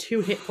down to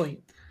 2 hit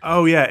points.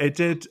 Oh yeah, it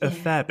did a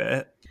fair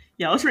bit.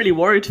 Yeah, I was really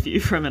worried for you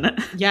for a minute.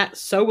 Yeah,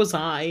 so was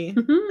I.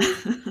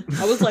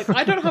 I was like,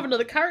 I don't have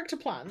another character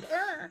planned.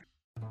 Arr.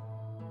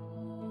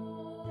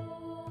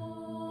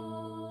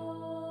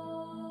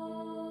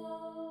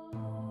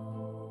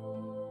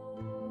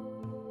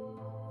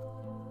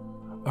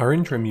 Our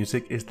intro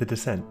music is The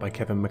Descent by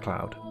Kevin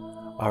MacLeod.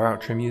 Our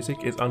outro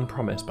music is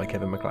Unpromised by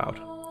Kevin MacLeod.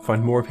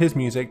 Find more of his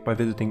music by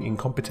visiting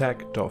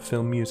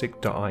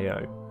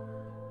incompetech.filmmusic.io.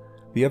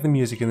 The other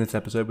music in this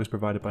episode was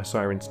provided by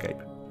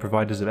Sirenscape,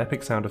 providers of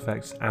epic sound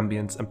effects,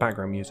 ambience, and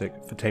background music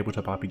for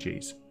tabletop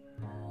RPGs.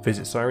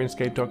 Visit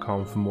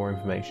Sirenscape.com for more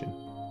information.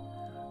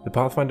 The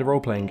Pathfinder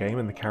role-playing game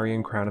and the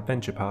Carrion Crown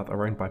Adventure Path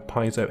are owned by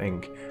Paizo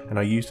Inc. and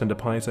are used under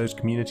Paizo's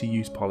community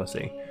use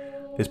policy.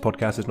 This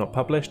podcast is not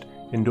published,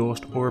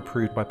 endorsed, or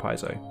approved by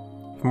Paizo.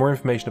 For more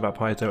information about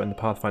Paizo and the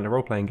Pathfinder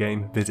role-playing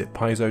game, visit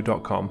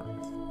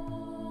paizo.com.